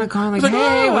was Yeah. kind of calling like, It's like,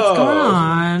 "Hey, oh." what's going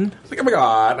on?" It's like, oh my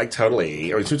God, like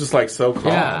totally. I mean, she was just like so calm.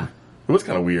 Yeah. It was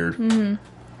kind of weird.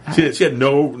 She had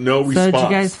no So response. did you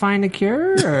guys find a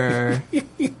cure, or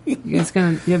you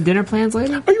have dinner plans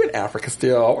later? Are you in Africa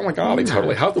still? Oh my God, like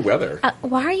totally. How's the weather?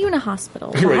 Why are you in a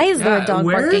hospital? Right. Why is there Yeah, a dog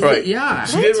where barking? is Right. Yeah.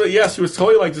 She did. Yeah, she was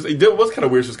totally like just. It was kind of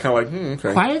weird. She was kind of like,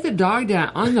 okay. Quiet the dog down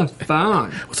on the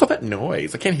phone. What's all that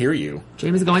noise? I can't hear you.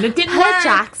 Jamie's going, "It didn't Put work."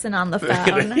 Jackson on the phone.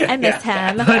 I miss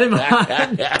him. Put him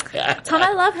on. Tell him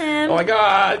I love him. Oh my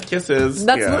God, kisses.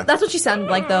 That's Yeah. that's what she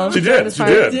sounded like though. She during did. this She part.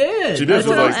 did. did. She did. That's She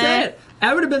was what like, I said.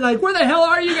 I would have been like, "Where the hell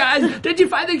are you guys? Did you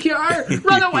find the cure?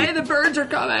 Run away! The birds are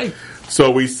coming!"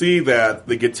 So we see that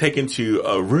they get taken to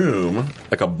a room,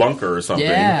 like a bunker or something.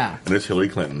 Yeah. And it's Hillary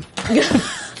Clinton.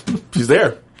 She's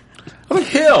there. I'm like,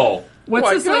 Hill. What's oh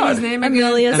my this God. lady's name again?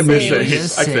 Amelia Amelia Sage.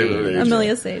 Sage. I say Amelia Sage.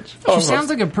 Amelia Sage. Oh, She sounds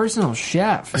like a personal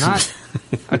chef, not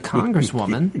a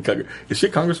congresswoman. Is she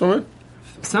a congresswoman?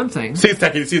 Something. See,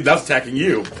 that's attacking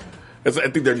you. I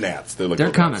think they're gnats. They're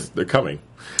They're coming. gnats. They're coming.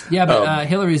 Yeah, but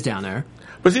Hillary's down there.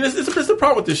 But see, this is the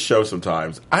problem with this show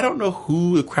sometimes. I don't know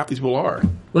who the crap these people are.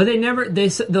 Well,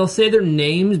 they'll say their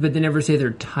names, but they never say their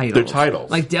titles. Their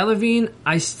titles. Like Delavine,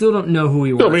 I still don't know who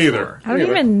he works No, me either. for. I don't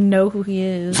even know who he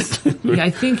is. Yeah, I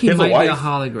think he has might wife be a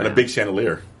hologram. and a big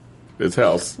chandelier. His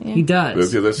house. He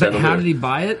does. There's But how chandelier. did he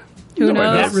buy it? Who Nobody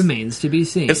knows? That remains to be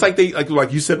seen. It's like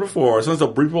like you said before. Sometimes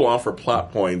they'll bring people on for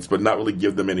plot points, but not really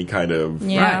give them any kind of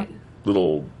Yeah. Right.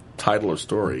 little title or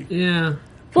story. Yeah.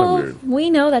 Well, weird. we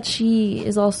know that she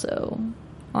is also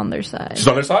on their side. She's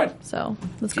on their side. So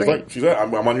that's She's great. like,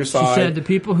 I'm on your She side. said the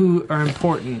people who are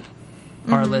important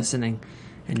are listening,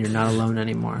 and you're not alone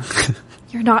anymore.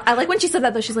 You're not. I like when she said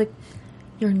that though. She's like,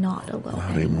 "You're not alone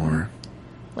Not anymore.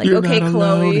 Like, You're okay, not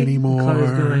alone Chloe. anymore.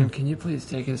 Chloe's going, "Can you please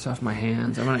take this off my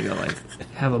hands? I want to go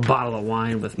have a bottle of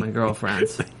wine with my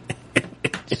girlfriends."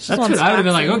 That's what I would have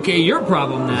been like. Okay, your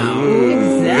problem now.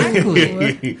 Exactly.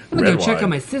 I'm gonna Red go check wine. on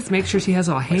my sis, make sure she has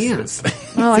all hands.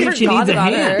 Oh, I See if she forgot needs a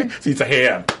about hand. her. See, it's a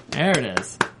hand. There it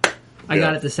is. I Yeah.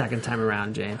 got it the second time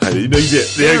around, James. You know you did.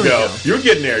 There you we go. go. You're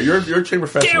getting there. You're a trained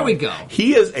professional. There we go.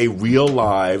 He is a real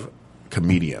live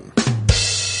comedian.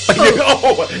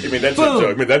 Oh, I mean that's a Boom.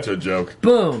 joke. I mean that's a joke.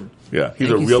 Boom. Yeah, he's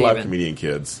Thank a you, real live Steven. comedian,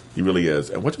 kids. He really is.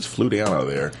 And what just flew down out of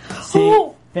there? See,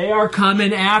 they are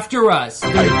coming after us.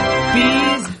 They're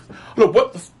bees. No,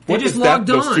 what just is that? logged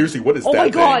No, on. seriously, what is Oh that my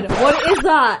thing? god, what is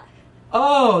that?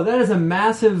 Oh, that is a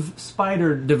massive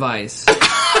spider device.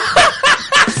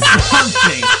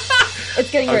 Something. It's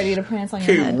getting ready to prance on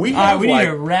your Okay, head. we All right, have we need like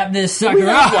to wrap this we sucker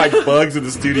have up. like bugs in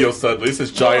the studio suddenly. This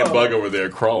is giant bug over there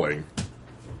crawling. I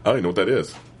don't even know what that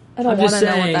is. A I don't I'm want just to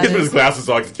know saying. what He's that put his is. glasses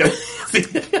on.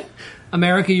 See?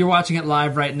 America, you're watching it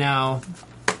live right now.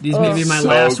 These may be my so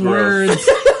last gross. words.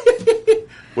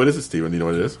 What is it, Steven? Do you know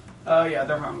what it is? Yeah,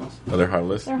 they're harmless. Oh, they're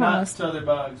harmless. They're Not harmless. to other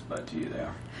bugs, but to you they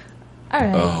are. All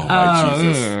right. Oh, my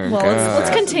Jesus. Well, let's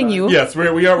continue. Yes,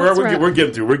 we're wrap.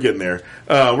 getting through. We're getting there.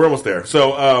 We're almost there.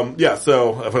 So, yeah.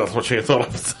 So, I'll change all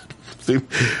of a sudden.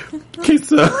 Okay,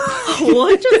 so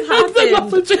What just happened?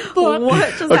 What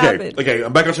just happened? Okay,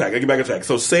 I'm back on track. I get back on track.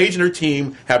 So, Sage and her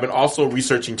team have been also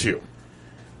researching too.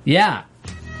 Yeah.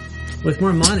 With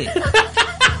more money.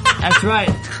 That's right.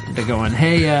 They're going,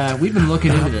 hey, we've been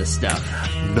looking into this stuff.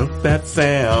 Note that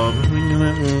sound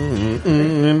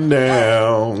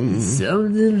down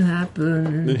Something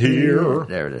happened here.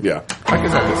 There it is. Yeah, I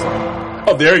guess that's this song.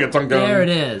 Oh, there you go. Tongue down. There it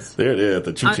is. There it is.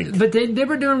 The ching ching. But they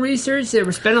were doing research. They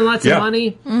were spending lots Yeah. of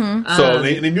money. So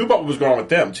they knew about what was going on with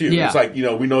them too. Yeah. It's like, you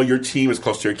know, we know your team is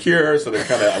close to a cure, so they're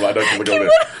kind of. I don't look over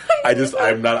there.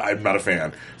 I'm not a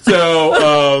fan.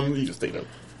 So you just stay there.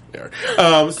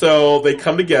 So they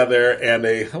come together and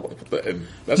they. And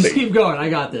that's Just it. keep going. I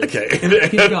got this. Okay.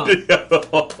 Keep going.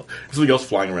 Something else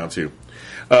flying around too,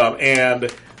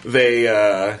 and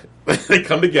they they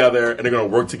come together and they're going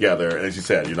to work together. And as you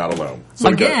said, you're not alone. So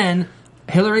we got- Again,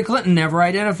 Hillary Clinton never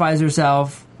identifies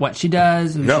herself, what she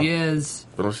does, who No. she is.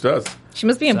 But what she does, She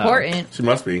must be important. she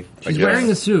must be. She's wearing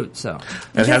a suit, so. and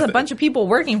She has has a the- bunch of people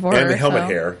working for her. and the helmet so.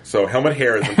 hair. So helmet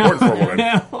hair is important for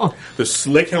a woman. The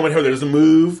slick helmet hair that doesn't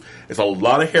move. It's a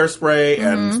lot of hairspray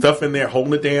and stuff in there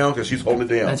holding it down because she's holding it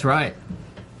down. That's right.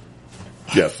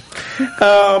 Yes.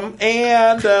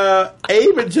 And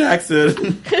Abe and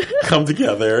Jackson come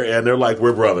together and they're like,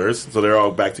 we're brothers. So they're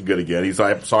all back to good again. He's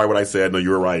like, sorry what I said. No, you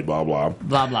were right. Blah, blah.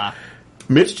 Blah, blah.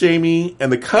 Mitch, Jamie,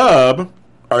 and the cub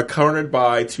are cornered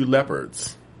by two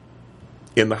leopards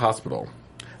in the hospital.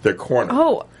 They're cornered.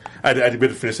 Oh, I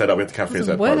did finish that up. We have to kind of finish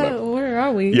that part up. where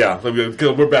are we? Yeah,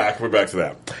 we're back. We're back to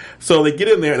that. So they get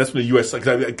in there, and that's when the U.S.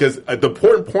 Because the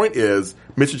important point is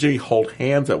Mitch and Jimmy hold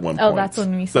hands at one point. Oh, that's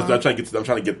when we saw. I'm trying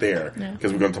to get there Yeah.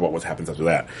 because we're going to talk about what happens after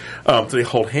that. So they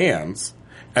hold hands,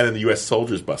 and then the U.S.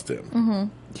 soldiers bust in. Mm-hmm.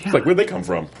 It's like, where'd they come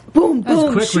from? Boom, That's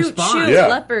boom, quick shoot, response. shoot, Yeah.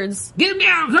 leopards. Get me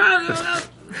out!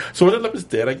 So were the leopards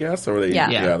dead? I guess, or were they? Yeah,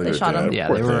 they they were shot dead. them. Yeah,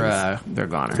 Poor they things. were, they're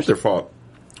It's goners. their fault.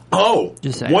 Oh,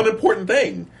 Just saying. one important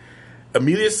thing.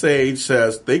 Amelia Sage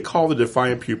says they call the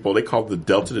Defiant Pupil, they call it the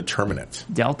Delta Determinant.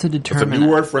 Delta It's a determinant. new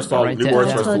word for us to all, Write new that word for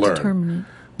down. us to learn. Determinant.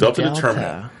 Delta Delta.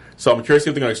 Determinant. So I'm curious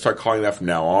if they're going to start calling that from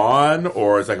now on,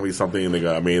 or is that going to be something they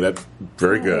go, I mean, that's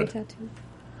very good.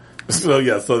 So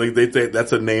yeah, so they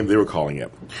that's a name they were calling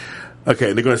it.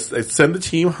 Okay, they're going to send the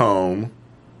team home,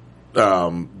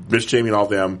 Miss Jamie and all of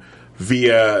them,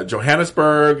 via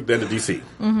Johannesburg, then to DC.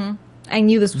 I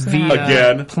knew this was going to Via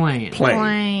happen. Again, plane.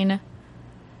 Plane.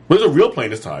 But it was a real plane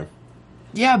this time.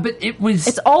 Yeah, but it was.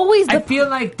 It's always I the feel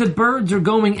like the birds are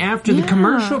going after the Yeah.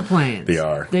 commercial planes. They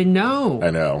are. They know. I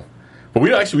know. But we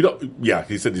don't, yeah,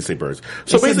 he said say birds.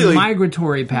 So It's a basically,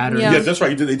 migratory pattern. Yeah. yeah, that's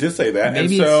right, they did say that.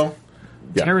 Maybe and so,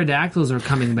 yeah. Pterodactyls are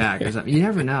coming back or something. You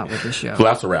never know with this show.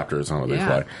 Velociraptors, I don't know what Yeah.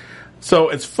 they fly. So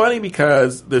it's funny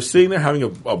because they're sitting there having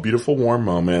a beautiful warm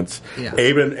moment. Yeah.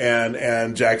 Abe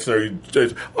and Jackson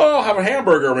are, I'll have a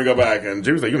hamburger when we go back. And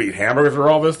Jimmy's like, you eat hamburgers for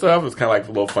all this stuff? It's kind of like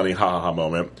a little funny ha-ha-ha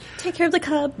moment. take care of the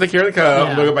cub. Take care of the cub. Yeah.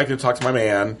 I'm going to go back and talk to my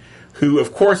man, who,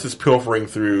 of course, is pilfering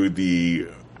through the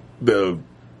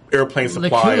airplane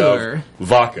supply cooler. of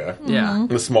vodka Yeah. in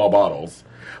the small bottles.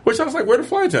 Which I was like, where are the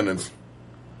flight attendants?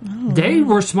 They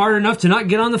were smart enough to not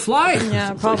get on the flight.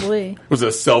 Yeah, probably. It was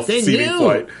a self-seating They knew.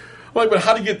 flight. I'm like, but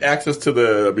how do you get access to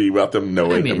without them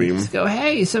knowing? I mean, just go,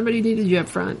 hey, somebody needed you up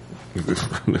front.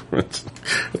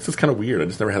 it's just kind of weird. I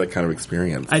just never had that kind of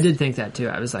experience. I did think that too.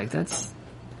 I was like, that's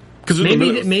Because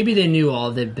maybe they knew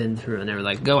all they'd been through, and they were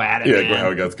like, go at it, yeah, man. go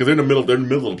how it goes. Because they're in the middle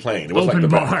of the plane. It was Open like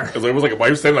the bar. It was like why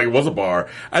you saying like it was a bar.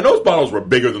 And those bottles were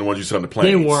bigger than the ones you see on the plane.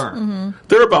 They were.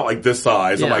 They're about like this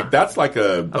size. I'm Yeah. like, that's like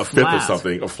a fifth of flask.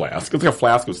 something. A flask. It's like a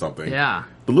flask of something. Yeah.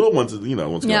 The little ones,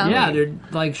 ones Yeah. Yeah, they're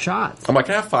like shots. I'm like,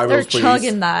 can I have 5 They're of those, please?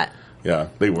 chugging that. Yeah,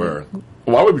 they were.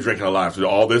 Why would we be drinking our lives?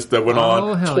 All this that went Oh,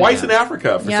 on hell twice yeah. in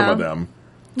Africa for some Yeah. of them.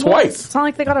 Twice. It's not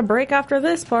like they got a break after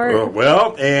this part.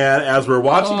 Well, and as we're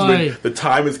watching, Oy. the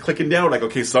time is clicking down. Like,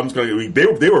 okay, something's going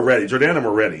to. They were ready. Jordan and them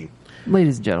were ready.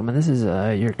 Ladies and gentlemen, this is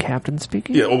your captain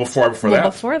speaking. Yeah. Well, before Well, that,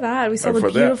 before that, we saw the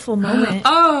Before that. beautiful moment.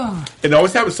 Oh, it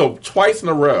always happens. So twice in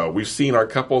a row, we've seen our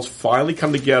couples finally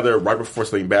come together right before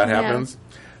something bad Yeah. happens.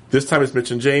 This time it's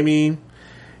Mitch and Jamie,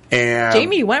 and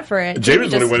Jamie went for it.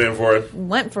 Jamie's Jamie when he went in for it.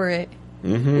 went for it.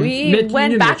 Mm-hmm. We Mitch- you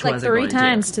went knew back Mitch like wasn't 3 going to.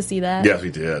 times to see that. Yes,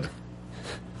 we did.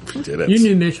 We did it. you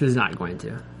knew Mitch was not going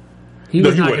to. He No,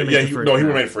 was he not wouldn't. going to Yeah, make the first he move.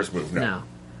 wouldn't make the first move. No. No.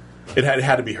 It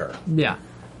had to be her Yeah.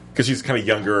 because she's kind of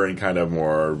younger and kind of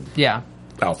more Yeah.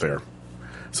 out there.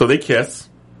 So they kiss.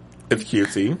 It's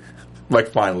cutesy. Like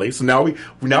finally. So now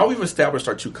we've established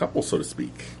our two couples, so to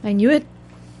speak. I knew it.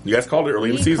 You guys called it early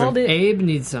in the We season. called it. Abe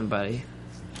needs somebody.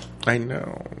 I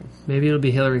know. Maybe it'll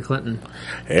be Hillary Clinton.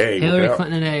 Hey, Hillary look out.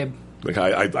 Clinton and Abe. Like,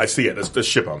 I see it. Let's just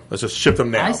ship them. Let's just ship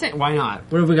them now. I say, why not?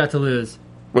 What have we got to lose?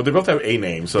 Well, they both have a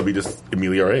name, so it'll be just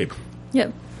Amelia or Abe.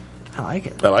 Yep. I like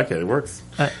it. I like it. It works.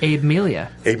 Abe Melia.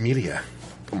 Amelia.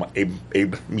 Come on,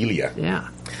 Abe Amelia. Yeah.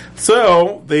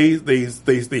 So they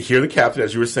hear the captain,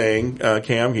 as you were saying, Cam.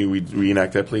 Can you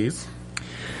reenact that, please?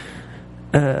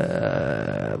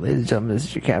 Ladies and gentlemen, this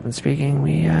is your captain speaking.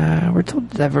 We're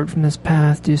told to divert from this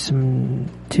path to some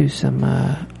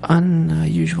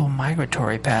unusual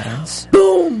migratory patterns.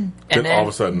 Boom. Then all of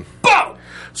a sudden, boom!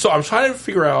 So I'm trying to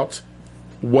figure out,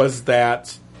 was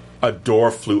that a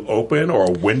door flew open or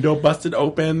a window busted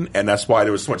open, and that's why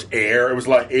there was so much air? It was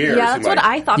like air. Yeah, that's what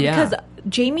I thought Yeah. because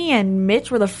Jamie and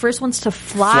Mitch were the first ones to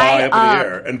fly Fly up in the up,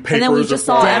 air, and then we papers just are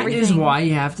saw flying. That everything. is why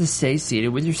you have to stay seated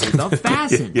with your seatbelt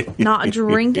fastened. Not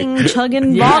drinking,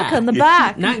 chugging Yeah. vodka in the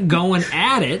back. Not going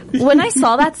at it. When I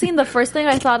saw that scene, the first thing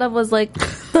I thought of was like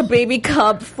the baby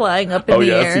cub flying up in Oh the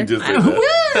yes, air. he did say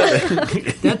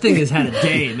that. That thing has had a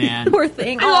day, man. Poor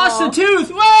thing. I lost Aw. a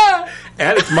tooth. Whoa!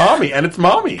 And it's mommy.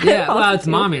 Yeah, well, it's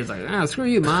mommy. It's like, screw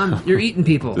you, mom. You're eating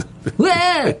people.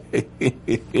 Whoa!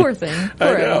 Poor thing. I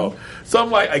Poor know. So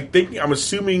I'm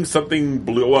assuming something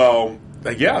blew. Well,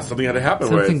 yeah, something had to happen.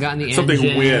 Something with got in the something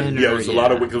engine wind. Yeah, or- it was a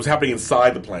lot of yeah. wind. It was happening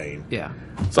inside the plane. Yeah.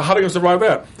 So how are they going to survive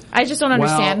that? I just don't Well-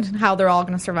 understand how they're all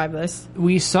going to survive this.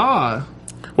 We saw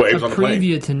Well, it a was on the plane.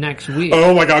 preview to next week.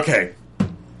 Oh my god! Okay,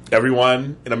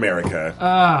 everyone in America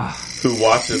who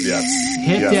watches, yes,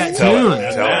 Hit yes, that tell tune.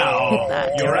 it, tell it.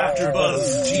 That. Your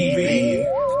AfterBuzz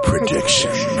TV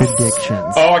predictions.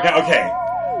 Predictions. Oh, okay.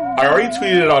 I already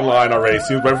tweeted it online already,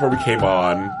 soon right before we came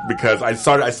on, because I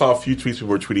saw a few tweets people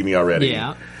were tweeting me already.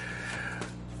 Yeah.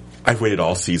 I've waited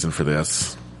all season for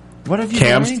this. What have you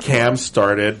done? Cam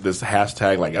started this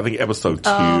hashtag, like, I think episode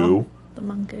 2 The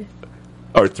monkey.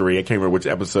 or 3. I can't remember which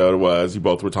episode it was. You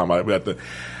both were talking about it.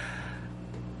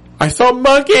 I saw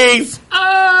monkeys!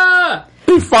 Ah!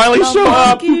 They finally show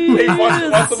up! monkeys! They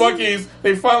watch the monkeys!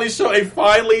 They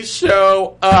finally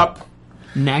show up!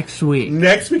 Next week.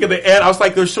 Next week at the end, I was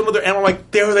like, there's some other animal. I'm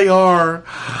like, there they are.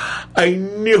 I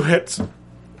knew it.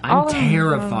 I'm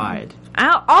terrified.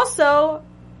 Also,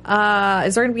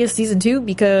 is there going to be a season 2?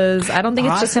 Because I don't think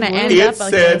it's just going to end Possibly. up It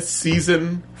like said this.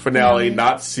 season finale,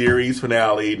 not series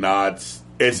finale,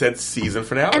 it said season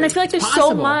finale. And I feel like there's so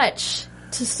Possible. much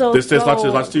to there's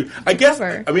lots to do. I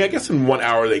guess in 1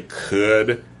 hour they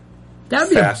could. That would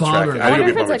be a Fast track bummer. it. I wonder it'll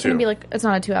if be it's a like bummer, going to be too. like, it's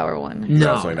not a 2-hour one.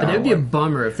 No, Definitely but not it would be a one.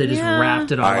 bummer if they just Yeah.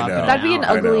 wrapped it all I up. know. in That'd be an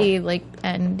hour. ugly like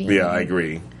ending. Yeah, I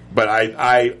agree. But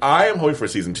I am hoping for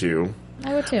season 2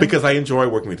 I would too. because I enjoy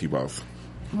working with you both.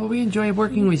 Well, we enjoy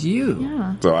working with you.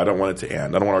 yeah. So I don't want it to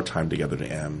end. I don't want our time together to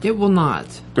end. It will not.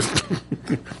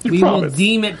 You We promise. will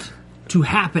deem it to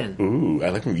happen. Ooh, I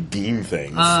like when we deem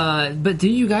things. But do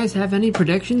you guys have any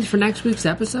predictions for next week's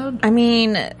episode? I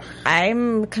mean,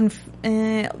 I'm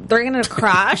they're gonna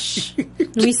crash.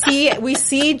 we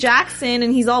see Jackson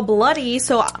and he's all bloody.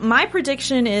 So my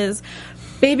prediction is,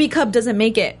 Baby Cub doesn't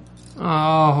make it.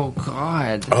 Oh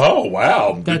God, oh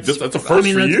wow, that's a first I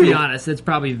mean, for let's you. be honest. It's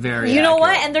probably very. You know what?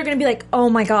 accurate. And they're gonna be like, oh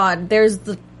my god, there's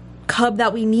the cub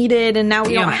that we needed, and now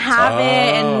we Damn don't it. have it.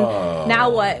 And now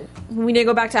what? We need to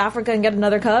go back to Africa and get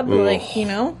another cub. Like, you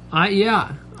know.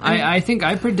 I think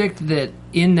I predict that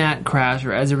in that crash,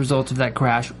 or as a result of that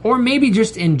crash, or maybe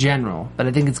just in general, but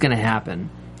I think it's going to happen.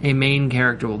 A main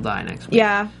character will die next week.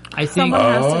 Yeah. I think Someone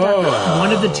has to die.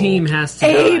 one of the team has to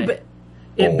Abe. die.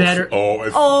 It better.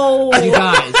 Oh, You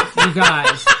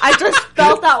guys. I just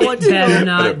felt that one It better too.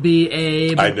 not be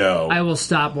Abe. I know. I will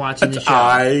stop watching the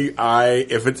show.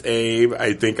 If it's Abe,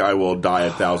 I think I will die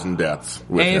 1,000 deaths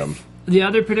with him. The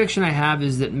other prediction I have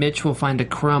is that Mitch will find a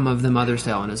crumb of the mother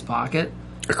cell in his pocket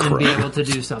and be able to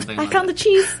do something. I with found it.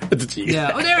 the cheese.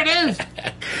 Yeah. Oh, there it is.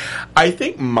 I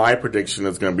think my prediction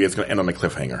is going to be it's going to end on a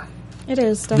cliffhanger. It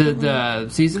is definitely. The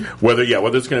season. Whether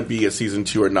it's going to be a season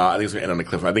 2 or not, I think it's going to end on a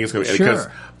cliffhanger. I think it's going to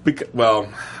Sure. because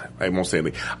I won't say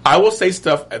anything. I will say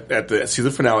stuff at the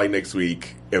season finale next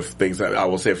week. I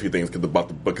will say a few things about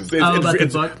the book. It's veered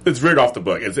off the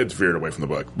book. It's veered away from the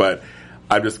book, but.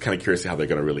 I'm just kind of curious how they're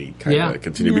going to really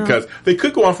continue because they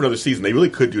could go on for another season. They really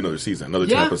could do another season, another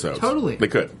 10 episodes. Totally. They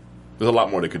could. There's a lot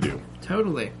more they could do.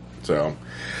 Totally. So,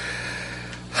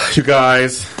 you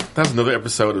guys, that was another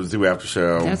episode of Zoo After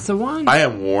Show. That's the one. I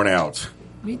am worn out.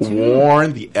 Me too.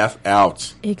 Worn the F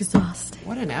out. Exhausted.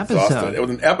 What an Exhausted. episode. It was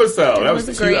an episode. That was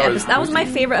a great episode. That was my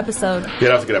favorite episode. Yeah,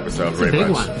 that was a good episode. Very big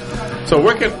much. one. So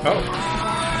where can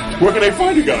they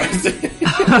find you guys?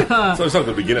 So it's not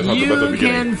the beginning. It's not the You beginning.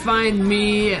 can find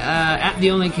me at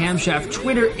The Only Camshaft,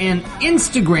 Twitter and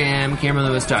Instagram.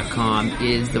 CameronLewis.com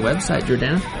is the website,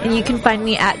 Jordana. And you can find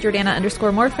me at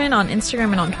Jordana_Morphin on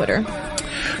Instagram and on Twitter.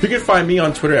 You can find me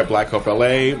on Twitter at Black Hope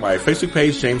LA, my Facebook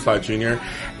page, James Lott Jr.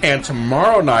 And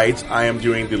tomorrow night, I am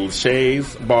doing the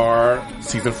Lachey's Bar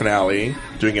season finale,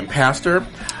 doing Impastor.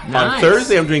 Nice. On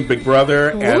Thursday, I'm doing Big Brother.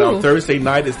 And on Ooh. Thursday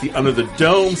night, it's the Under the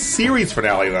Dome series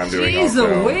finale that I'm doing. Jeez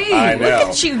also. Louise. I know. Look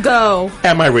at you go.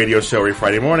 And my radio show every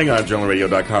Friday morning on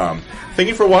journalradio.com. Thank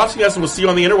you for watching us, and we'll see you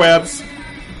on the interwebs.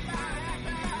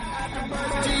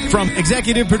 From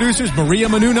executive producers Maria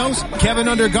Menounos, Kevin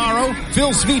Undergaro,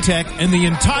 Phil Svitek, and the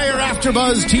entire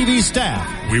AfterBuzz TV staff,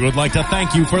 we would like to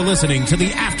thank you for listening to the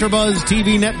AfterBuzz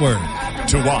TV network.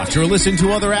 To watch or listen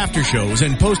to other after shows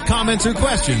and post comments or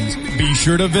questions, be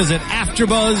sure to visit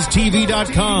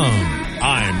AfterBuzzTV.com.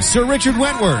 I'm Sir Richard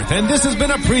Wentworth, and this has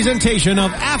been a presentation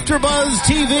of AfterBuzz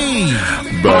TV.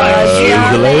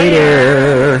 Buzz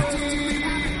later.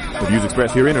 The views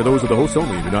expressed herein are those of the hosts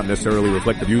only and do not necessarily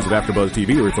reflect the views of AfterBuzz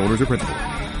TV or its owners or principals.